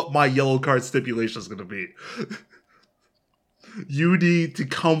what my yellow card stipulation is gonna be. You need to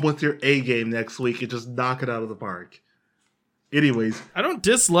come with your A game next week and just knock it out of the park. Anyways, I don't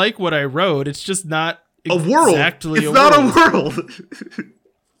dislike what I wrote. It's just not a world. Exactly, it's not a world.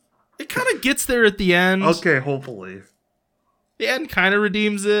 It kind of gets there at the end. Okay, hopefully. The end kind of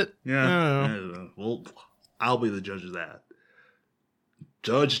redeems it. Yeah. I don't know. Well, I'll be the judge of that.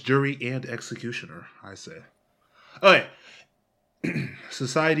 Judge, jury, and executioner, I say. Okay.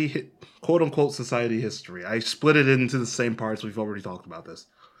 Society, quote-unquote society history. I split it into the same parts. We've already talked about this.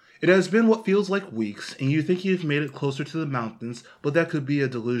 It has been what feels like weeks, and you think you've made it closer to the mountains, but that could be a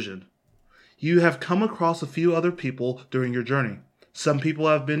delusion. You have come across a few other people during your journey. Some people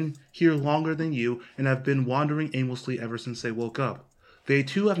have been here longer than you and have been wandering aimlessly ever since they woke up. They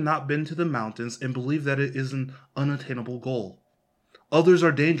too have not been to the mountains and believe that it is an unattainable goal. Others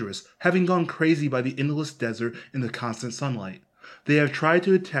are dangerous, having gone crazy by the endless desert and the constant sunlight. They have tried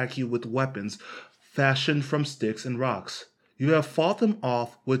to attack you with weapons fashioned from sticks and rocks. You have fought them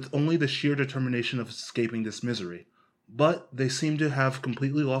off with only the sheer determination of escaping this misery. But they seem to have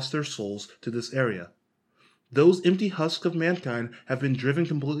completely lost their souls to this area. Those empty husks of mankind have been driven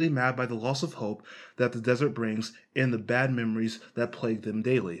completely mad by the loss of hope that the desert brings and the bad memories that plague them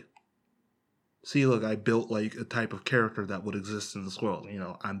daily. See, look, I built like a type of character that would exist in this world. You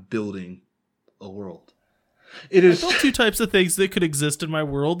know, I'm building a world. I built two types of things that could exist in my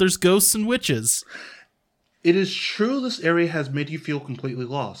world. There's ghosts and witches. It is true this area has made you feel completely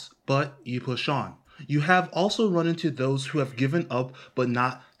lost, but you push on. You have also run into those who have given up but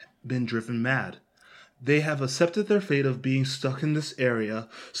not been driven mad. They have accepted their fate of being stuck in this area,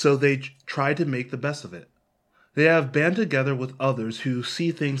 so they try to make the best of it. They have banded together with others who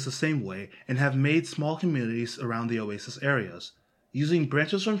see things the same way and have made small communities around the oasis areas. Using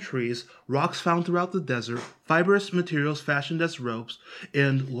branches from trees, rocks found throughout the desert, fibrous materials fashioned as ropes,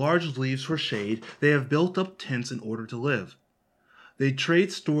 and large leaves for shade, they have built up tents in order to live. They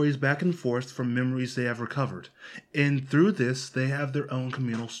trade stories back and forth from memories they have recovered, and through this they have their own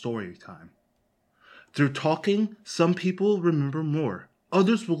communal story time. Through talking, some people remember more.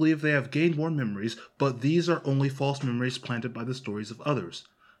 Others believe they have gained more memories, but these are only false memories planted by the stories of others.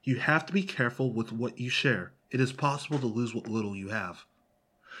 You have to be careful with what you share. It is possible to lose what little you have.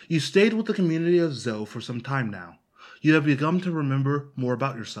 You stayed with the community of Zoe for some time now. You have begun to remember more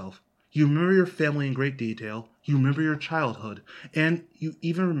about yourself. You remember your family in great detail, you remember your childhood, and you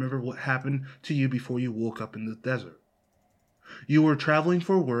even remember what happened to you before you woke up in the desert. You were traveling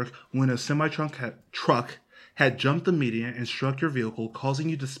for work when a semi-truck had jumped the median and struck your vehicle, causing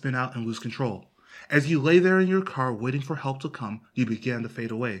you to spin out and lose control. As you lay there in your car waiting for help to come, you began to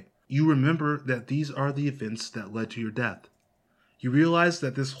fade away. You remember that these are the events that led to your death. You realize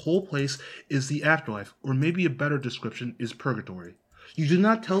that this whole place is the afterlife, or maybe a better description is purgatory. You do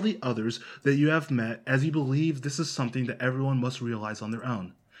not tell the others that you have met, as you believe this is something that everyone must realize on their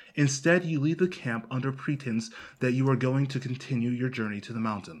own. Instead, you leave the camp under pretense that you are going to continue your journey to the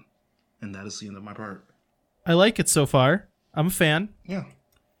mountain. And that is the end of my part. I like it so far. I'm a fan. Yeah.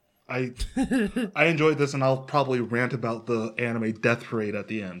 I enjoyed this, and I'll probably rant about the anime Death Parade at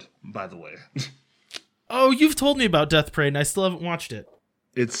the end, by the way. Oh, you've told me about Death Parade, and I still haven't watched it.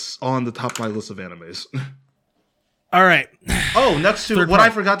 It's on the top of my list of animes. All right. Oh, next to what I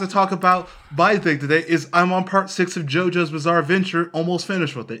forgot to talk about my thing today is I'm on part 6 of JoJo's Bizarre Adventure, almost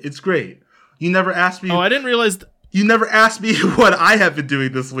finished with it. It's great. You never asked me. Oh, I didn't realize. You never asked me what I have been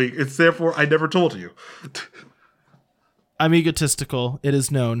doing this week. It's therefore I never told you. I'm egotistical. It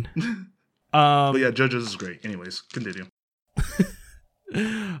is known. But yeah, JoJo's is great. Anyways, continue.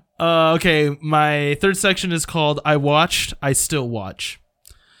 Okay, my third section is called I Watched, I Still Watch.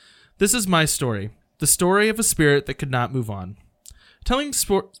 This is my story. The story of a spirit that could not move on. Telling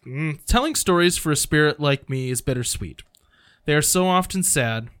stories for a spirit like me is bittersweet. They are so often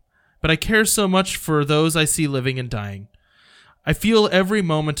sad, but I care so much for those I see living and dying. I feel every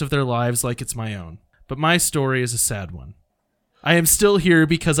moment of their lives like it's my own. but my story is a sad one. I am still here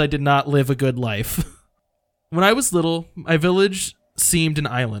because I did not live a good life. When I was little, my village seemed an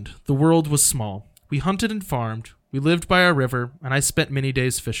island. The world was small. We hunted and farmed. We lived by our river, and I spent many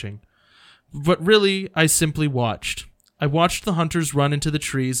days fishing. But really, I simply watched. I watched the hunters run into the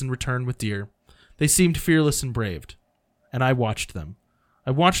trees and return with deer. They seemed fearless and brave, and I watched them.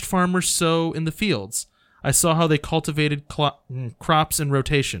 I watched farmers sow in the fields. I saw how they cultivated crops in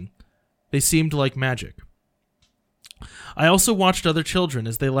rotation. They seemed like magic. I also watched other children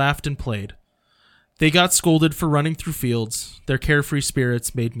as they laughed and played. They got scolded for running through fields. Their carefree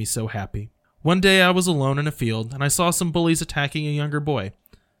spirits made me so happy. One day I was alone in a field, and I saw some bullies attacking a younger boy.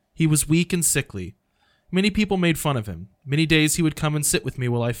 He was weak and sickly. Many people made fun of him. Many days he would come and sit with me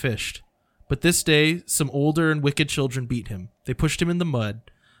while I fished. But this day, some older and wicked children beat him. They pushed him in the mud.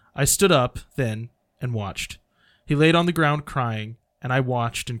 I stood up, then, and watched. He laid on the ground crying, and I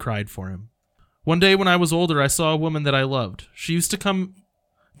watched and cried for him. One day when I was older, I saw a woman that I loved. She used to come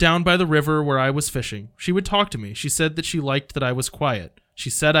down by the river where I was fishing. She would talk to me. She said that she liked that I was quiet. She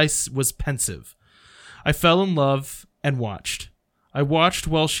said I was pensive. I fell in love and watched. I watched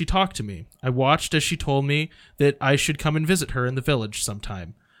while she talked to me. I watched as she told me that I should come and visit her in the village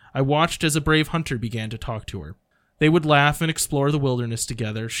sometime. I watched as a brave hunter began to talk to her. They would laugh and explore the wilderness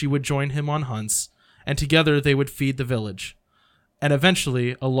together. She would join him on hunts, and together they would feed the village, and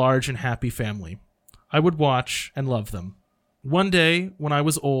eventually a large and happy family. I would watch and love them. One day, when I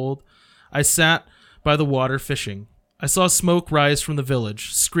was old, I sat by the water fishing. I saw smoke rise from the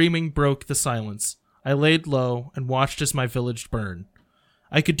village. Screaming broke the silence. I laid low and watched as my village burned.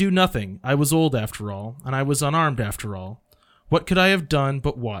 I could do nothing. I was old after all, and I was unarmed after all. What could I have done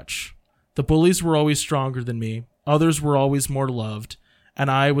but watch? The bullies were always stronger than me. Others were always more loved,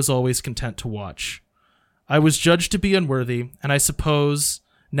 and I was always content to watch. I was judged to be unworthy, and I suppose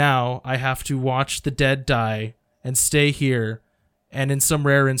now I have to watch the dead die and stay here, and in some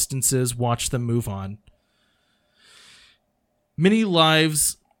rare instances watch them move on. Many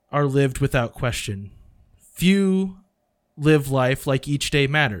lives are lived without question. Few live life like each day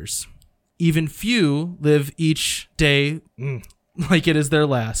matters. Even few live each day like it is their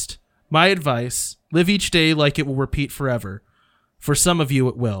last. My advice, live each day like it will repeat forever. For some of you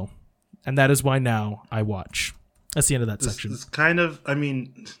it will. And that is why now I watch. That's the end of that section. It's kind of, I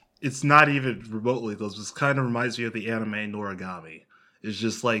mean, it's not even remotely close. This kind of reminds me of the anime Noragami. It's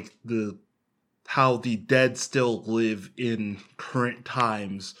just like how the dead still live in current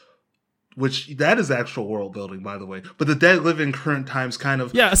times, which that is actual world building, by the way. But the dead live in current times kind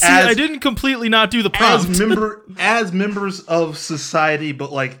of. Yeah, see, I didn't completely not do the prompt. As members of society,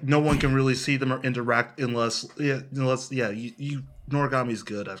 but like no one can really see them or interact unless Noragami's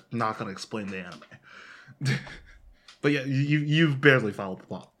good. I'm not going to explain the anime. But yeah, you've barely followed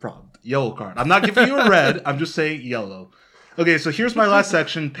the prompt. Yellow card. I'm not giving you a red. I'm just saying yellow. Okay, so here's my last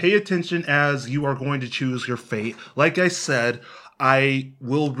section. Pay attention as you are going to choose your fate. Like I said, I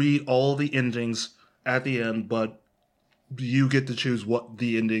will read all the endings at the end, but you get to choose what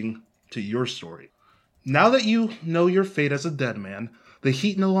the ending to your story. Now that you know your fate as a dead man, the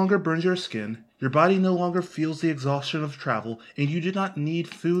heat no longer burns your skin, your body no longer feels the exhaustion of travel, and you do not need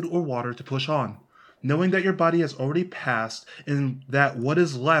food or water to push on. Knowing that your body has already passed and that what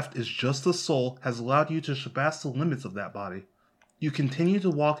is left is just the soul has allowed you to surpass the limits of that body. You continue to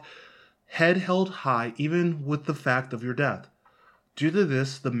walk head held high even with the fact of your death. Due to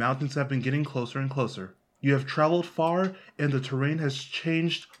this, the mountains have been getting closer and closer. You have traveled far and the terrain has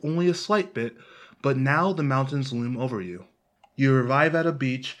changed only a slight bit, but now the mountains loom over you. You arrive at a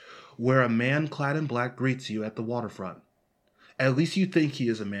beach where a man clad in black greets you at the waterfront. At least you think he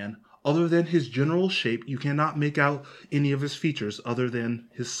is a man. Other than his general shape, you cannot make out any of his features other than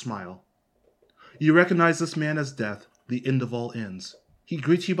his smile. You recognize this man as Death, the end of all ends. He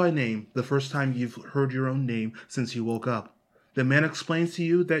greets you by name, the first time you've heard your own name since you woke up. The man explains to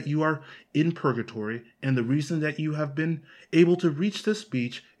you that you are in purgatory, and the reason that you have been able to reach this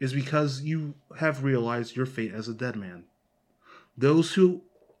beach is because you have realized your fate as a dead man. Those who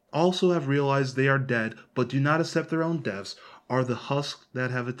also have realized they are dead but do not accept their own deaths are the husks that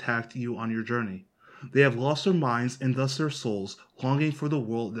have attacked you on your journey. They have lost their minds and thus their souls, longing for the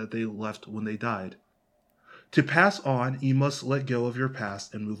world that they left when they died. To pass on, you must let go of your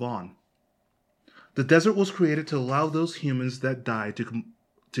past and move on. The desert was created to allow those humans that died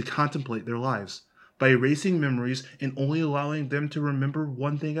to contemplate their lives. By erasing memories and only allowing them to remember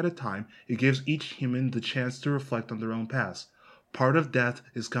one thing at a time, it gives each human the chance to reflect on their own past. Part of death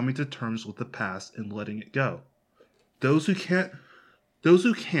is coming to terms with the past and letting it go. Those who can't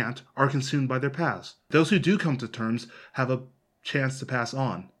are consumed by their past. Those who do come to terms have a chance to pass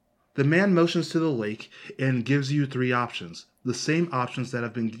on. The man motions to the lake and gives you 3 options, the same options that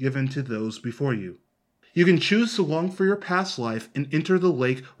have been given to those before you. You can choose to long for your past life and enter the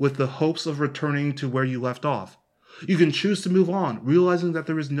lake with the hopes of returning to where you left off. You can choose to move on, realizing that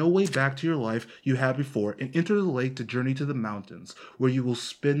there is no way back to your life you had before, and enter the lake to journey to the mountains, where you will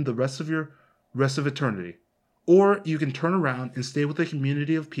spend the rest of eternity. Or you can turn around and stay with a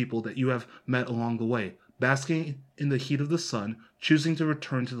community of people that you have met along the way, basking in the heat of the sun, choosing to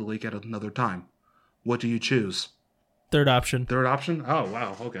return to the lake at another time. What do you choose? Third option. Third option? Oh,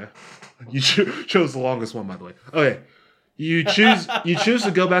 wow. Okay. You chose the longest one, by the way. Okay. You choose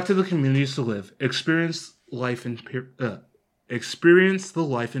to go back to the communities to live, experience the life in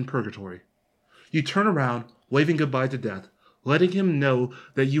purgatory. You turn around, waving goodbye to death, letting him know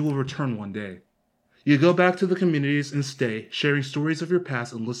that you will return one day. You go back to the communities and stay, sharing stories of your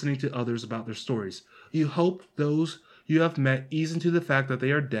past and listening to others about their stories. You hope those you have met ease into the fact that they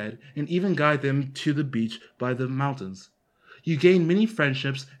are dead and even guide them to the beach by the mountains. You gain many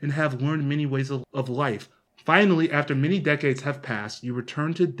friendships and have learned many ways of life. Finally, after many decades have passed, you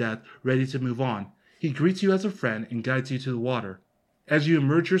return to death ready to move on. He greets you as a friend and guides you to the water. As you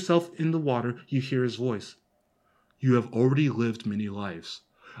immerse yourself in the water, you hear his voice. You have already lived many lives.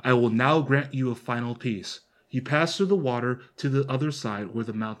 I will now grant you a final peace. You pass through the water to the other side where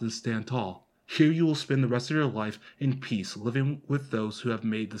the mountains stand tall. Here you will spend the rest of your life in peace, living with those who have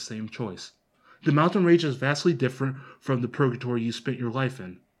made the same choice. The mountain range is vastly different from the purgatory you spent your life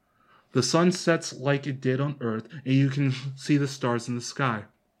in. The sun sets like it did on Earth, and you can see the stars in the sky.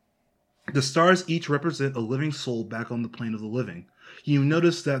 The stars each represent a living soul back on the plane of the living. You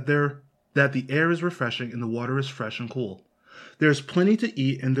notice that the air is refreshing and the water is fresh and cool. There is plenty to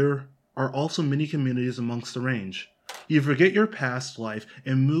eat, and there are also many communities amongst the range. You forget your past life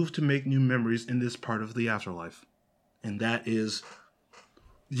and move to make new memories in this part of the afterlife. And that is...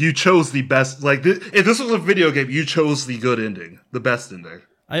 You chose the best... if this was a video game, you chose the good ending. The best ending.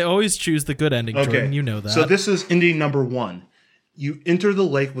 I always choose the good ending, Jordan. Okay. You know that. So this is ending number 1. You enter the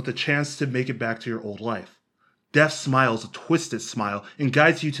lake with a chance to make it back to your old life. Death smiles a twisted smile and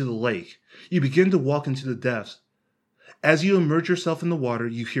guides you to the lake. You begin to walk into the depths. As you immerse yourself in the water,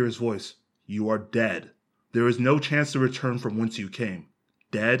 you hear his voice. You are dead. There is no chance to return from whence you came.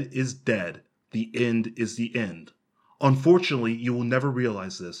 Dead is dead. The end is the end. Unfortunately, you will never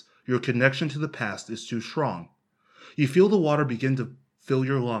realize this. Your connection to the past is too strong. You feel the water begin to fill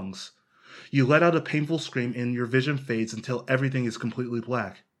your lungs. You let out a painful scream and your vision fades until everything is completely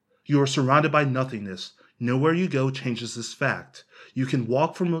black. You are surrounded by nothingness. Nowhere you go changes this fact. You can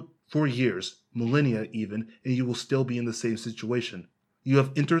walk for years, millennia even, and you will still be in the same situation. You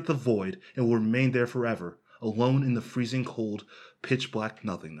have entered the void and will remain there forever, alone in the freezing cold, pitch black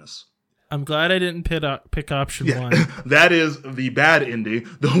nothingness. I'm glad I didn't pick option 1. That is the bad ending,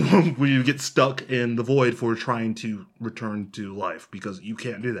 the one where you get stuck in the void for trying to return to life, because you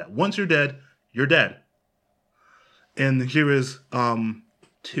can't do that. Once you're dead, you're dead. And here is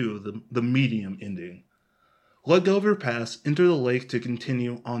 2, the medium ending. Let go of your past, enter the lake to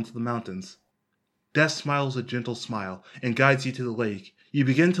continue onto the mountains. Death smiles a gentle smile and guides you to the lake. You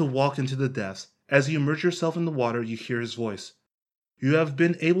begin to walk into the depths. As you immerse yourself in the water, you hear his voice. You have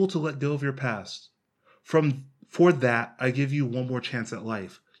been able to let go of your past. For that, I give you one more chance at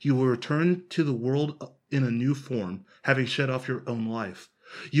life. You will return to the world in a new form, having shed off your own life.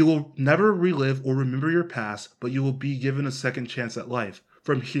 You will never relive or remember your past, but you will be given a second chance at life.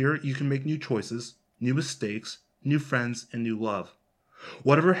 From here, you can make new choices, new mistakes, new friends, and new love.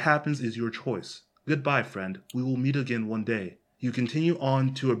 Whatever happens is your choice. Goodbye, friend. We will meet again one day. You continue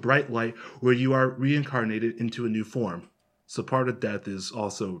on to a bright light where you are reincarnated into a new form. So part of death is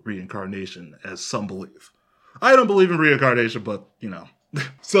also reincarnation, as some believe. I don't believe in reincarnation, but,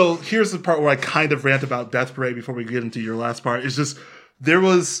 So here's the part where I kind of rant about Death Parade before we get into your last part. It's just, there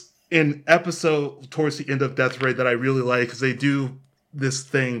was an episode towards the end of Death Parade that I really like, because they do this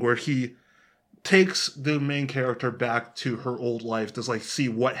thing where he takes the main character back to her old life to see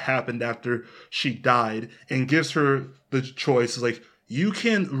what happened after she died, and gives her the choice, you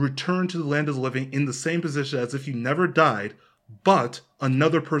can return to the land of the living in the same position as if you never died, but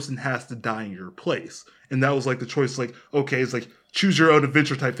another person has to die in your place. And that was the choice, okay, it's choose your own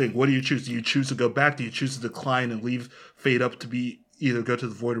adventure type thing. What do you choose? Do you choose to go back? Do you choose to decline and leave fate up to be either go to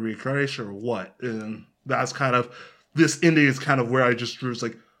the void of reincarnation or what? And that's kind of, this ending is kind of where I just drew,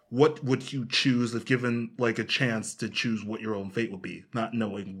 what would you choose if given a chance to choose what your own fate would be, not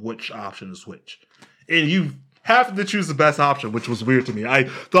knowing which option is which. And you have to choose the best option, which was weird to me. I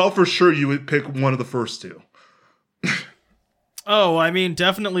thought for sure you would pick one of the first 2. Oh, I mean,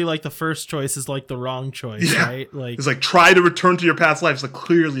 definitely, like, the first choice is, like, the wrong choice, right? Like, it's like, try to return to your past life. So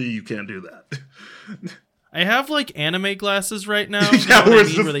clearly you can't do that. I have, like, anime glasses right now. Yeah, where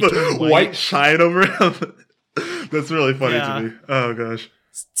it's just where they the turn white shine over it. That's really funny to me. Oh, gosh.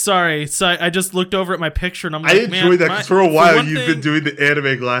 Sorry, so I just looked over at my picture and I'm like, I enjoy that because for a while you've been thing, doing the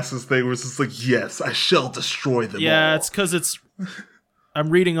anime glasses thing where it's just like, yes, I shall destroy them all. Yeah, it's because I'm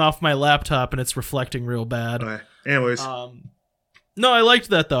reading off my laptop and it's reflecting real bad. Okay. Anyways. No, I liked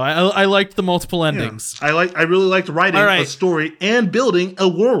that though. I liked the multiple endings. Yeah. I really liked writing a story and building a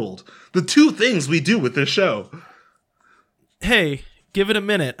world. The two things we do with this show. Hey, give it a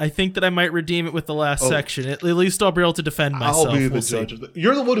minute. I think that I might redeem it with the last section. At least I'll be able to defend myself. I'll be the judge of that.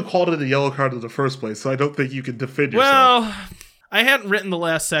 You're the one who called it a yellow card in the first place, so I don't think you can defend yourself. Well, I hadn't written the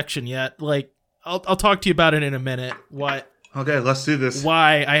last section yet. Like, I'll talk to you about it in a minute. Okay, let's do this.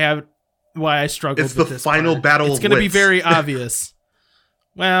 Why I struggled with this. It's the final battle of wits. It's going to be very obvious.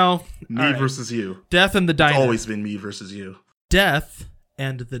 Well, me versus you. Death and the Diner. It's always been me versus you. Death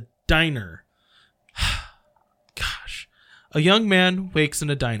and the Diner. Gosh. A young man wakes in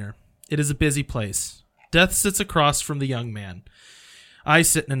a diner. It is a busy place. Death sits across from the young man. I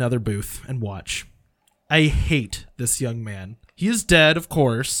sit in another booth and watch. I hate this young man. He is dead, of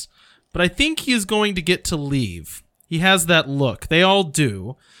course, but I think he is going to get to leave. He has that look. They all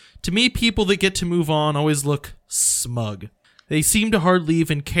do. To me, people that get to move on always look smug. They seem to hardly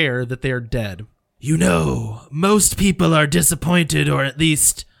even care that they are dead. You know, most people are disappointed or at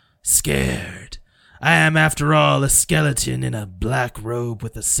least scared. I am, after all, a skeleton in a black robe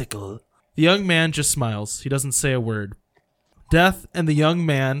with a sickle. The young man just smiles. He doesn't say a word. Death and the young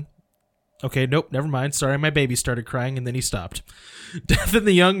man... Okay, nope, never mind. Sorry, my baby started crying and then he stopped. Death and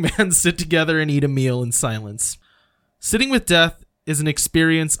the young man sit together and eat a meal in silence. Sitting with Death is an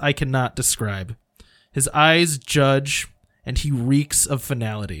experience I cannot describe. His eyes judge, and he reeks of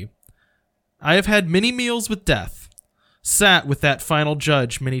finality. I have had many meals with Death, sat with that final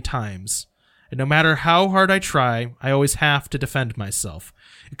judge many times, and no matter how hard I try, I always have to defend myself,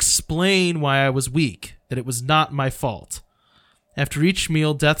 explain why I was weak, that it was not my fault. After each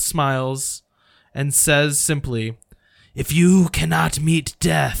meal, Death smiles and says simply, "If you cannot meet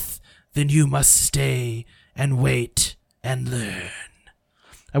Death, then you must stay and wait and learn."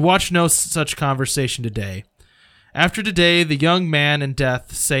 I watched no such conversation today. After today, the young man and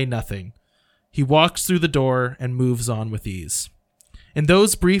Death say nothing. He walks through the door and moves on with ease. In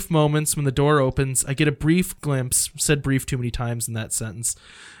those brief moments when the door opens, I get a brief glimpse, said brief too many times in that sentence,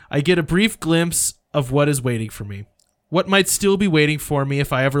 I get a brief glimpse of what is waiting for me. What might still be waiting for me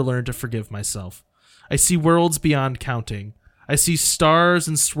if I ever learn to forgive myself. I see worlds beyond counting. I see stars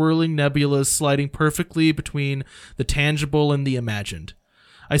and swirling nebulas sliding perfectly between the tangible and the imagined.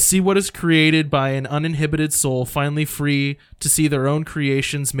 I see what is created by an uninhibited soul finally free to see their own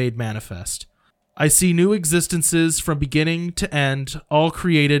creations made manifest. I see new existences from beginning to end, all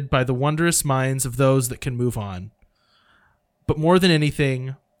created by the wondrous minds of those that can move on. But more than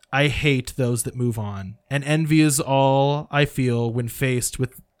anything, I hate those that move on, and envy is all I feel when faced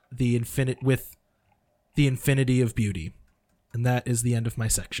with the infinity of beauty. And that is the end of my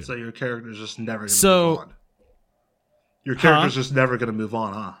section. So your character's just never going to move on. Your character's just never going to move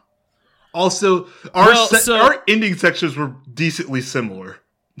on, huh? Also, our ending sections were decently similar.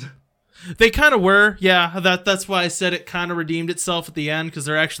 They kind of were, yeah. That's why I said it kind of redeemed itself at the end, because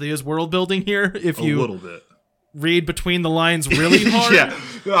there actually is world building here. If you a little bit read between the lines really hard. Yeah,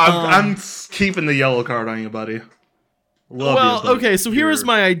 I'm keeping the yellow card on you, buddy. Love you, okay, so here is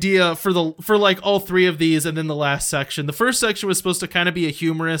my idea for like all three of these, and then the last section. The first section was supposed to kind of be a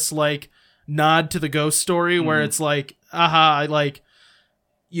humorous like nod to the Ghost story, where it's like, like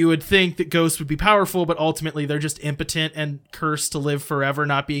you would think that ghosts would be powerful, but ultimately they're just impotent and cursed to live forever,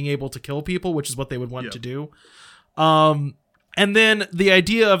 not being able to kill people, which is what they would want to do. And then the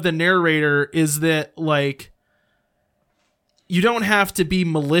idea of the narrator is that like you don't have to be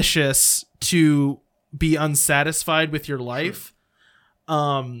malicious to be unsatisfied with your life.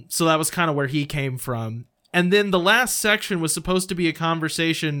 So that was kind of where he came from. And then the last section was supposed to be a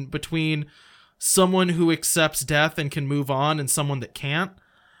conversation between someone who accepts death and can move on and someone that can't.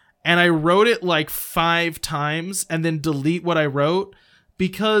 And I wrote it like 5 times and then delete what I wrote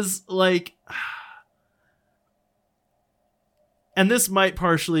because like, and this might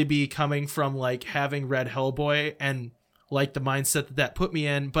partially be coming from like having read Hellboy and like the mindset that put me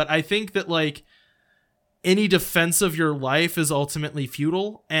in. But I think that like any defense of your life is ultimately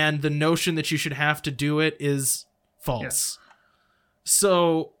futile, and the notion that you should have to do it is false. Yeah.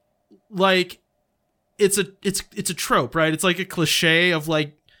 So like, it's a trope, right? It's like a cliche of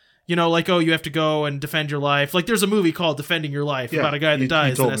like You know, like, oh, you have to go and defend your life. Like, there's a movie called Defending Your Life about a guy that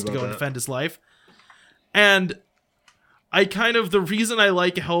dies and has to go and defend his life. And the reason I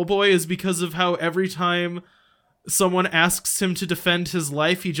like Hellboy is because of how every time someone asks him to defend his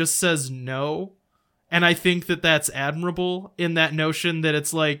life, he just says no. And I think that that's admirable in that notion that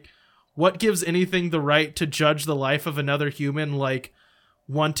it's like, what gives anything the right to judge the life of another human, like,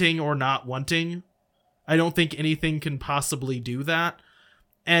 wanting or not wanting? I don't think anything can possibly do that.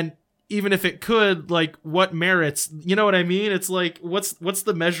 And even if it could, like, what merits, you know what I mean? It's like, what's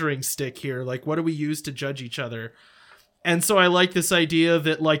the measuring stick here? Like, what do we use to judge each other? And so I like this idea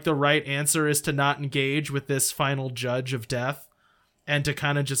that, like, the right answer is to not engage with this final judge of death and to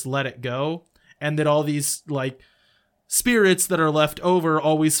kind of just let it go. And that all these, like, spirits that are left over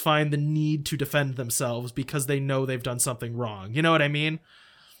always find the need to defend themselves because they know they've done something wrong. You know what I mean?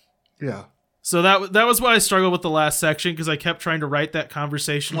 Yeah. So that was why I struggled with the last section, because I kept trying to write that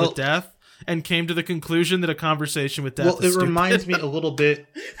conversation with death and came to the conclusion that a conversation with death is stupid. Reminds me a little bit...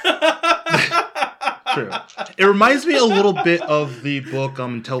 True. It reminds me a little bit of the book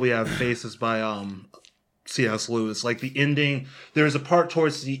Until We Have Faces by C.S. Lewis. Like, the ending, there's a part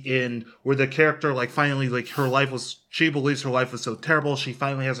towards the end where the character, like, finally, like, she believes her life was so terrible, she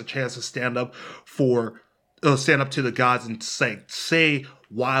finally has a chance to stand up to the gods and say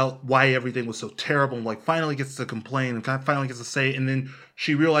why everything was so terrible, and, like, finally gets to complain and finally gets to say it. And then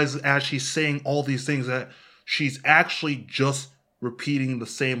she realizes as she's saying all these things that she's actually just repeating the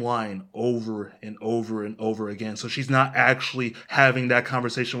same line over and over and over again. So she's not actually having that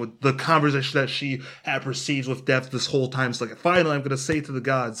conversation with the conversation that she had perceived with death this whole time. It's like, finally, I'm going to say to the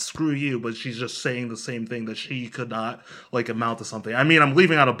gods, screw you. But she's just saying the same thing that she could not, like, amount to something. I mean, I'm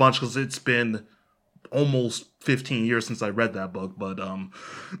leaving out a bunch because it's been almost 15 years since I read that book. But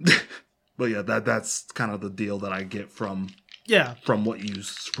yeah, that's kind of the deal that I get from what you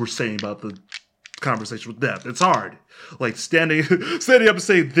were saying about the conversation with death. It's hard, like, standing up and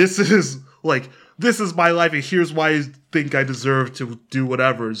saying, this is my life and here's why I think I deserve to do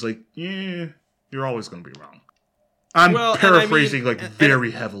whatever. It's like, you're always going to be wrong. I'm paraphrasing very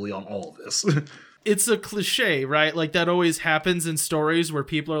heavily on all of this. It's a cliche, right? Like, that always happens in stories where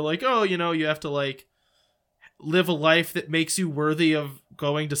people are like, oh, you know, you have to, like, live a life that makes you worthy of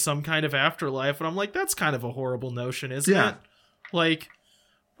going to some kind of afterlife. And I'm like, that's kind of a horrible notion, isn't it? Like,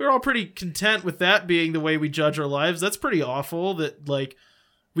 we're all pretty content with that being the way we judge our lives. That's pretty awful that, like,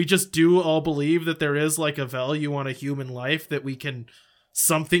 we just do all believe that there is, like, a value on a human life that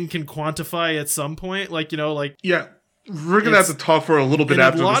something can quantify at some point. Like, you know, like... Yeah, we're going to have to talk for a little bit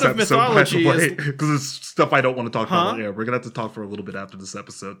after this episode, by the way, because it's stuff I don't want to talk about. Yeah, we're going to have to talk for a little bit after this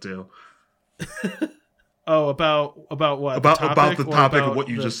episode, too. Oh, about what? About the topic of what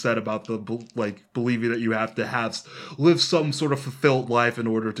you just said about the, like, believing that you have to live some sort of fulfilled life in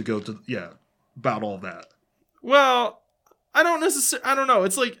order to go to, about all that. Well, I don't know.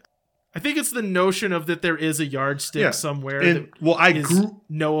 It's like, I think it's the notion of that there is a yardstick somewhere is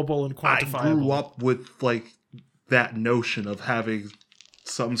knowable and quantifiable. I grew up with, like, that notion of having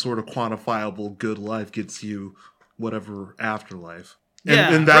some sort of quantifiable good life gets you whatever afterlife.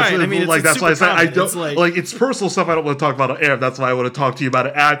 And that's right. I mean, like, that's why I said I don't like it's personal stuff I don't want to talk about on air. That's why I want to talk to you about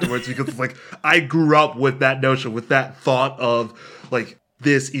it afterwards, because it's like I grew up with that notion, with that thought of, like,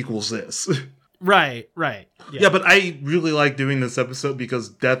 this equals this. Right. Yeah, but I really like doing this episode because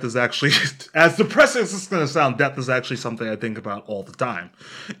death is actually, as depressing as it's going to sound, death is actually something I think about all the time.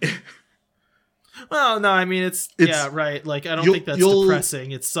 Well, no, I mean, it's right. Like, I don't think that's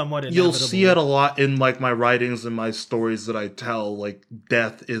depressing. It's somewhat inevitable. You'll see it a lot in, like, my writings and my stories that I tell. Like,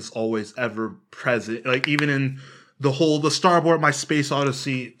 death is always ever present. Like, even in the Starboard, my Space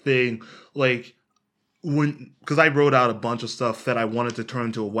Odyssey thing, like, because I wrote out a bunch of stuff that I wanted to turn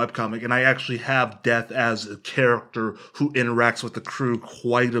into a webcomic, and I actually have death as a character who interacts with the crew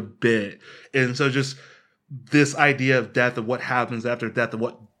quite a bit. And so just this idea of death and what happens after death and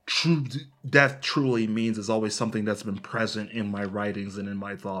what death truly means is always something that's been present in my writings and in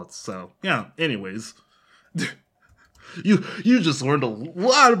my thoughts. So, yeah, anyways. You just learned a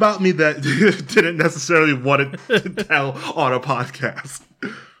lot about me that didn't necessarily want to tell on a podcast.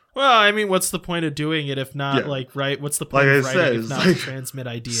 Well, I mean, what's the point of doing it if not, right? What's the point of writing if not to transmit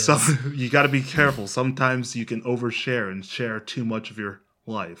ideas? You got to be careful. Sometimes you can overshare and share too much of your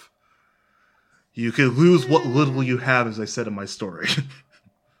life. You can lose what little you have, as I said in my story.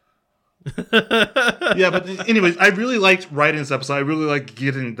 Yeah, but anyways, I really liked writing this episode. I really liked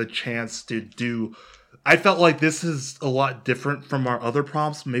getting the chance to do... I felt like this is a lot different from our other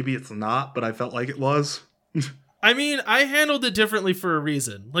prompts. Maybe it's not, but I felt like it was. I mean, I handled it differently for a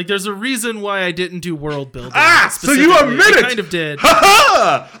reason. Like, there's a reason why I didn't do world building. So you admit it! I kind of did. Ha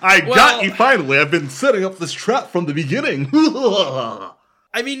ha! I got you finally. I've been setting up this trap from the beginning.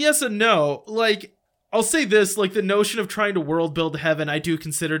 I mean, yes and no. Like, I'll say this, like, the notion of trying to world build heaven, I do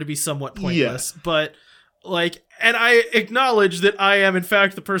consider to be somewhat pointless. Yeah. But, like, and I acknowledge that I am, in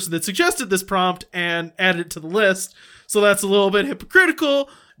fact, the person that suggested this prompt and added it to the list. So that's a little bit hypocritical.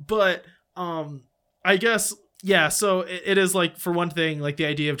 But, I guess... Yeah, so it is, like, for one thing, like, the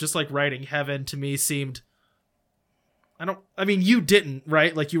idea of just, like, writing heaven to me seemed... I mean, you didn't,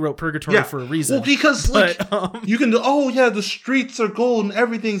 right? Like, you wrote purgatory for a reason. Well, because, like, you can... Oh, yeah, the streets are gold and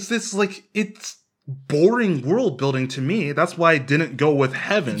everything's this, like, it's boring world building to me. That's why I didn't go with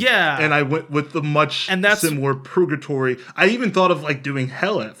heaven. Yeah. And I went with the much similar purgatory. I even thought of, like, doing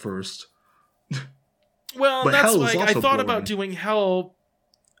hell at first. Well, but that's like, I thought about doing hell,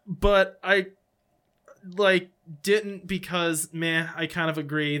 but I... like, didn't because, I kind of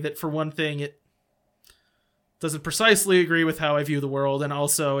agree that, for one thing, it doesn't precisely agree with how I view the world, and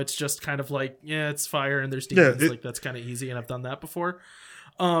also it's just kind of like, yeah, it's fire and there's demons, like, that's kind of easy, and I've done that before.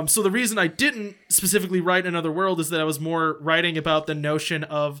 So the reason I didn't specifically write Another World is that I was more writing about the notion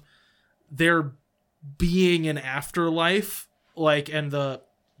of there being an afterlife, like, and the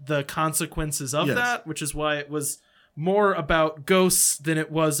consequences of that, which is why it was more about ghosts than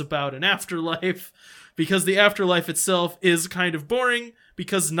it was about an afterlife. Because the afterlife itself is kind of boring,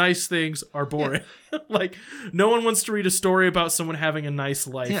 because nice things are boring. Like, no one wants to read a story about someone having a nice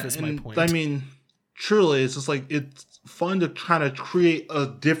life, is my point. I mean, truly, it's just like, it's fun to kind of create a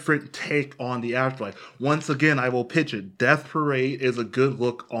different take on the afterlife. Once again, I will pitch it. Death Parade is a good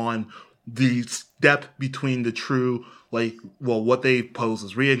look on the step between the true... like, well, what they pose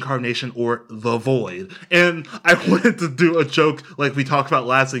as reincarnation or the void. And I wanted to do a joke like we talked about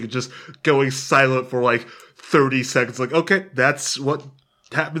last week, just going silent for like 30 seconds. Like, okay, that's what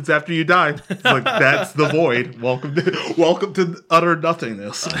happens after you die. It's like, that's the void. Welcome to utter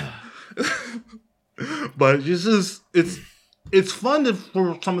nothingness. But it's fun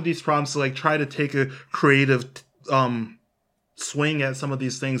for some of these prompts to like try to take a creative swing at some of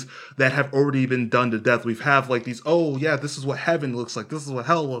these things that have already been done to death. We've have like these, oh yeah, this is what heaven looks like, this is what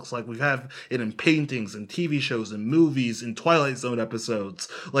hell looks like. We have it in paintings and TV shows and movies and Twilight Zone episodes.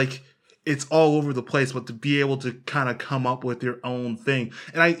 Like, it's all over the place, but to be able to kind of come up with your own thing.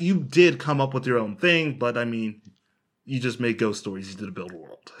 And you did come up with your own thing, but I mean, you just made ghost stories, you did a build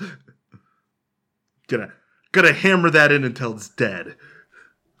world. Gonna hammer that in until it's dead.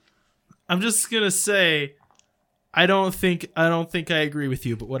 I'm just gonna say, I don't think I agree with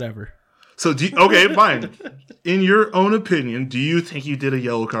you, but whatever. So, okay, fine. In your own opinion, do you think you did a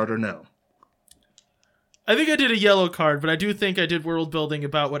yellow card or no? I think I did a yellow card, but I do think I did world building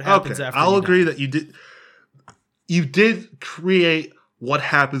about what happens after I'll you agree die. That you did. You did create what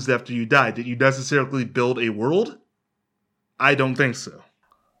happens after you die. Did you necessarily build a world? I don't think so.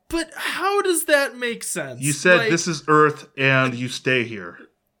 But how does that make sense? You said, like, this is Earth and you stay here.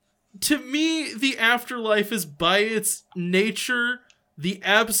 To me, the afterlife is by its nature the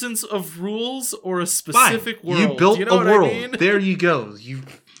absence of rules or a specific world. You built a world. I mean? There you go.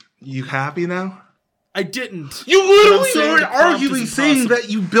 You happy now? I didn't. You literally were arguing saying that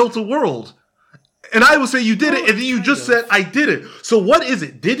you built a world. And I would say you did it, and then you just said, I did it. So what is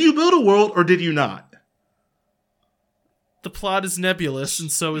it? Did you build a world or did you not? The plot is nebulous,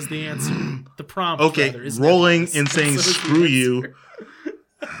 and so is the answer. The prompt, okay, rather, is rolling nebulous, and saying screw you.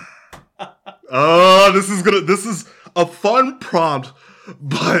 Oh, this is a fun prompt,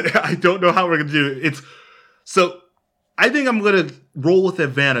 but I don't know how we're gonna do it. So I think I'm gonna roll with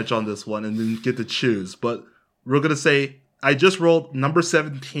advantage on this one and then get to choose. But we're gonna say I just rolled number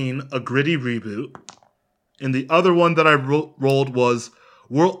 17, a gritty reboot, and the other one that I rolled was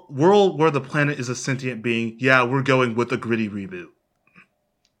world where the planet is a sentient being. Yeah, we're going with a gritty reboot.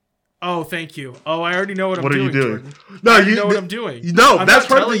 Oh, thank you. Oh, I already know what I'm doing. What are you doing? Jordan. No, you know what I'm doing. No, that's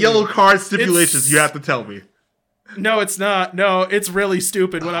part of the yellow card stipulations. You have to tell me. No, it's not. No, it's really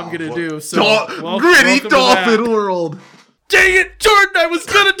stupid what I'm going to do. So, gritty dolphin world. Dang it, Jordan, I was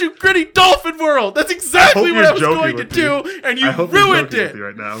going to do gritty dolphin world. That's exactly what I was going to do, and you ruined it.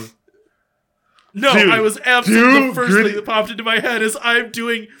 Right now. No, dude, I was absolutely the first thing that popped into my head is I'm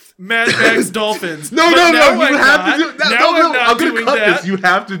doing Mad Max Dolphins. No, you have to do that. No, I'm going to cut this. You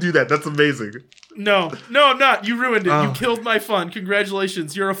have to do that. That's amazing. No, I'm not. You ruined it. You killed my fun.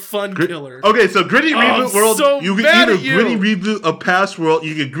 Congratulations. You're a fun killer. Okay, so gritty reboot world. So you can either gritty reboot a past world,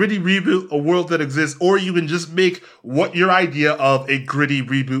 you can gritty reboot a world that exists, or you can just make what your idea of a gritty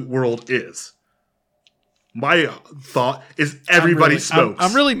reboot world is. My thought is everybody smokes.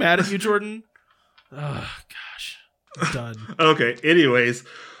 I'm really mad at you, Jordan. Oh, gosh. Done. Okay, anyways.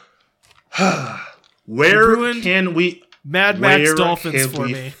 Where can we... Mad Max Dolphins for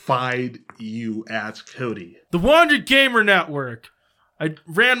me. Find you at, Cody? The Wandered Gamer Network. I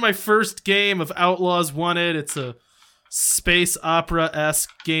ran my first game of Outlaws Wanted. It's a space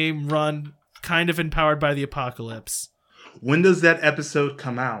opera-esque game run, kind of empowered by the apocalypse. When does that episode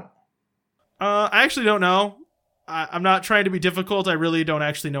come out? I actually don't know. I'm not trying to be difficult. I really don't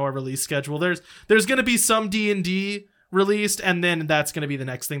actually know our release schedule. There's going to be some D&D released, and then that's going to be the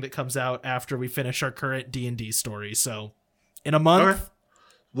next thing that comes out after we finish our current D&D story. So, in a month. Okay.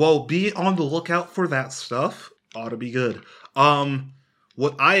 Well, be on the lookout for that stuff. Ought to be good.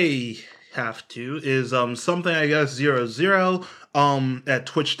 What I have to is something I guess 00 at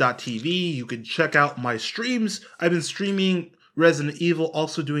twitch.tv. You can check out my streams. I've been streaming Resident Evil,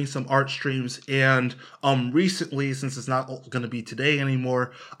 also doing some art streams, and recently, since it's not going to be today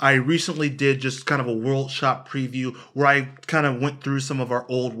anymore, I recently did just kind of a World Shop preview where I kind of went through some of our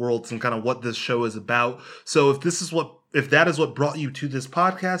old worlds and kind of what this show is about. So if that is what brought you to this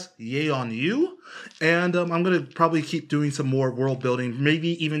podcast, yay on you. And I'm going to probably keep doing some more world building,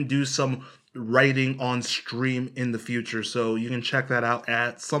 maybe even do some writing on stream in the future. So you can check that out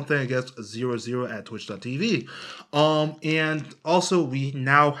at something, I guess, 00 at twitch.tv. And also we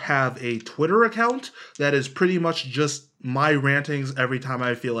now have a Twitter account that is pretty much just my rantings every time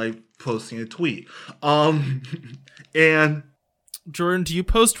I feel like posting a tweet. And Jordan, do you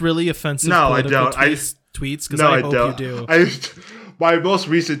post really offensive tweets? Because no, I hope don't. You do. My most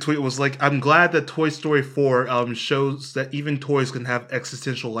recent tweet was like, I'm glad that Toy Story 4 shows that even toys can have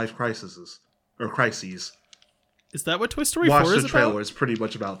existential life crises. Is that what Toy Story 4 is about? Watch the trailer. It's pretty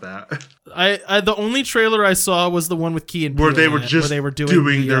much about that. I the only trailer I saw was the one with Key and Peele. Where they were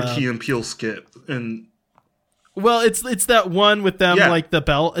doing their Key and Peele skit. And well, it's that one with them like the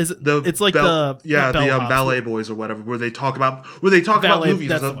bell. It's like the Ballet Boys or whatever, where they talk about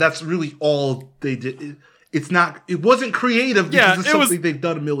movies. That's really all they did. It wasn't creative because it's something they've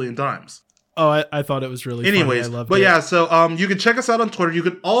done a million times. Oh, I thought it was really Anyways, funny. I loved but it. yeah, so you can check us out on Twitter. You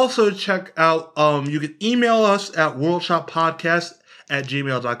can also check out, you can email us at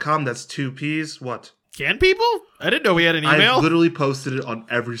worldshoppodcast@gmail.com. That's 2 P's. What? Can people? I didn't know we had an email. I've literally posted it on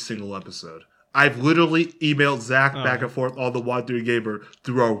every single episode. I've literally emailed Zach back and forth on the Wandering Gamer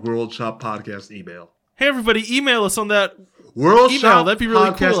through our World Shop Podcast email. Hey, everybody, email us on that email. That'd be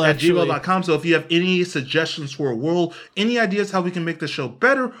really cool, at gmail.com. So if you have any suggestions for a world, any ideas how we can make the show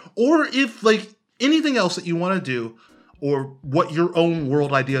better, or if like anything else that you want to do, or what your own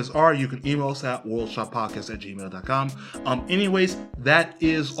world ideas are, you can email us at worldshoppodcast@gmail.com. Anyways, that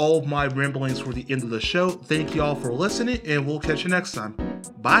is all my ramblings for the end of the show. Thank you all for listening, and we'll catch you next time.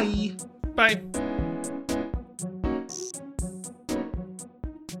 Bye. Bye.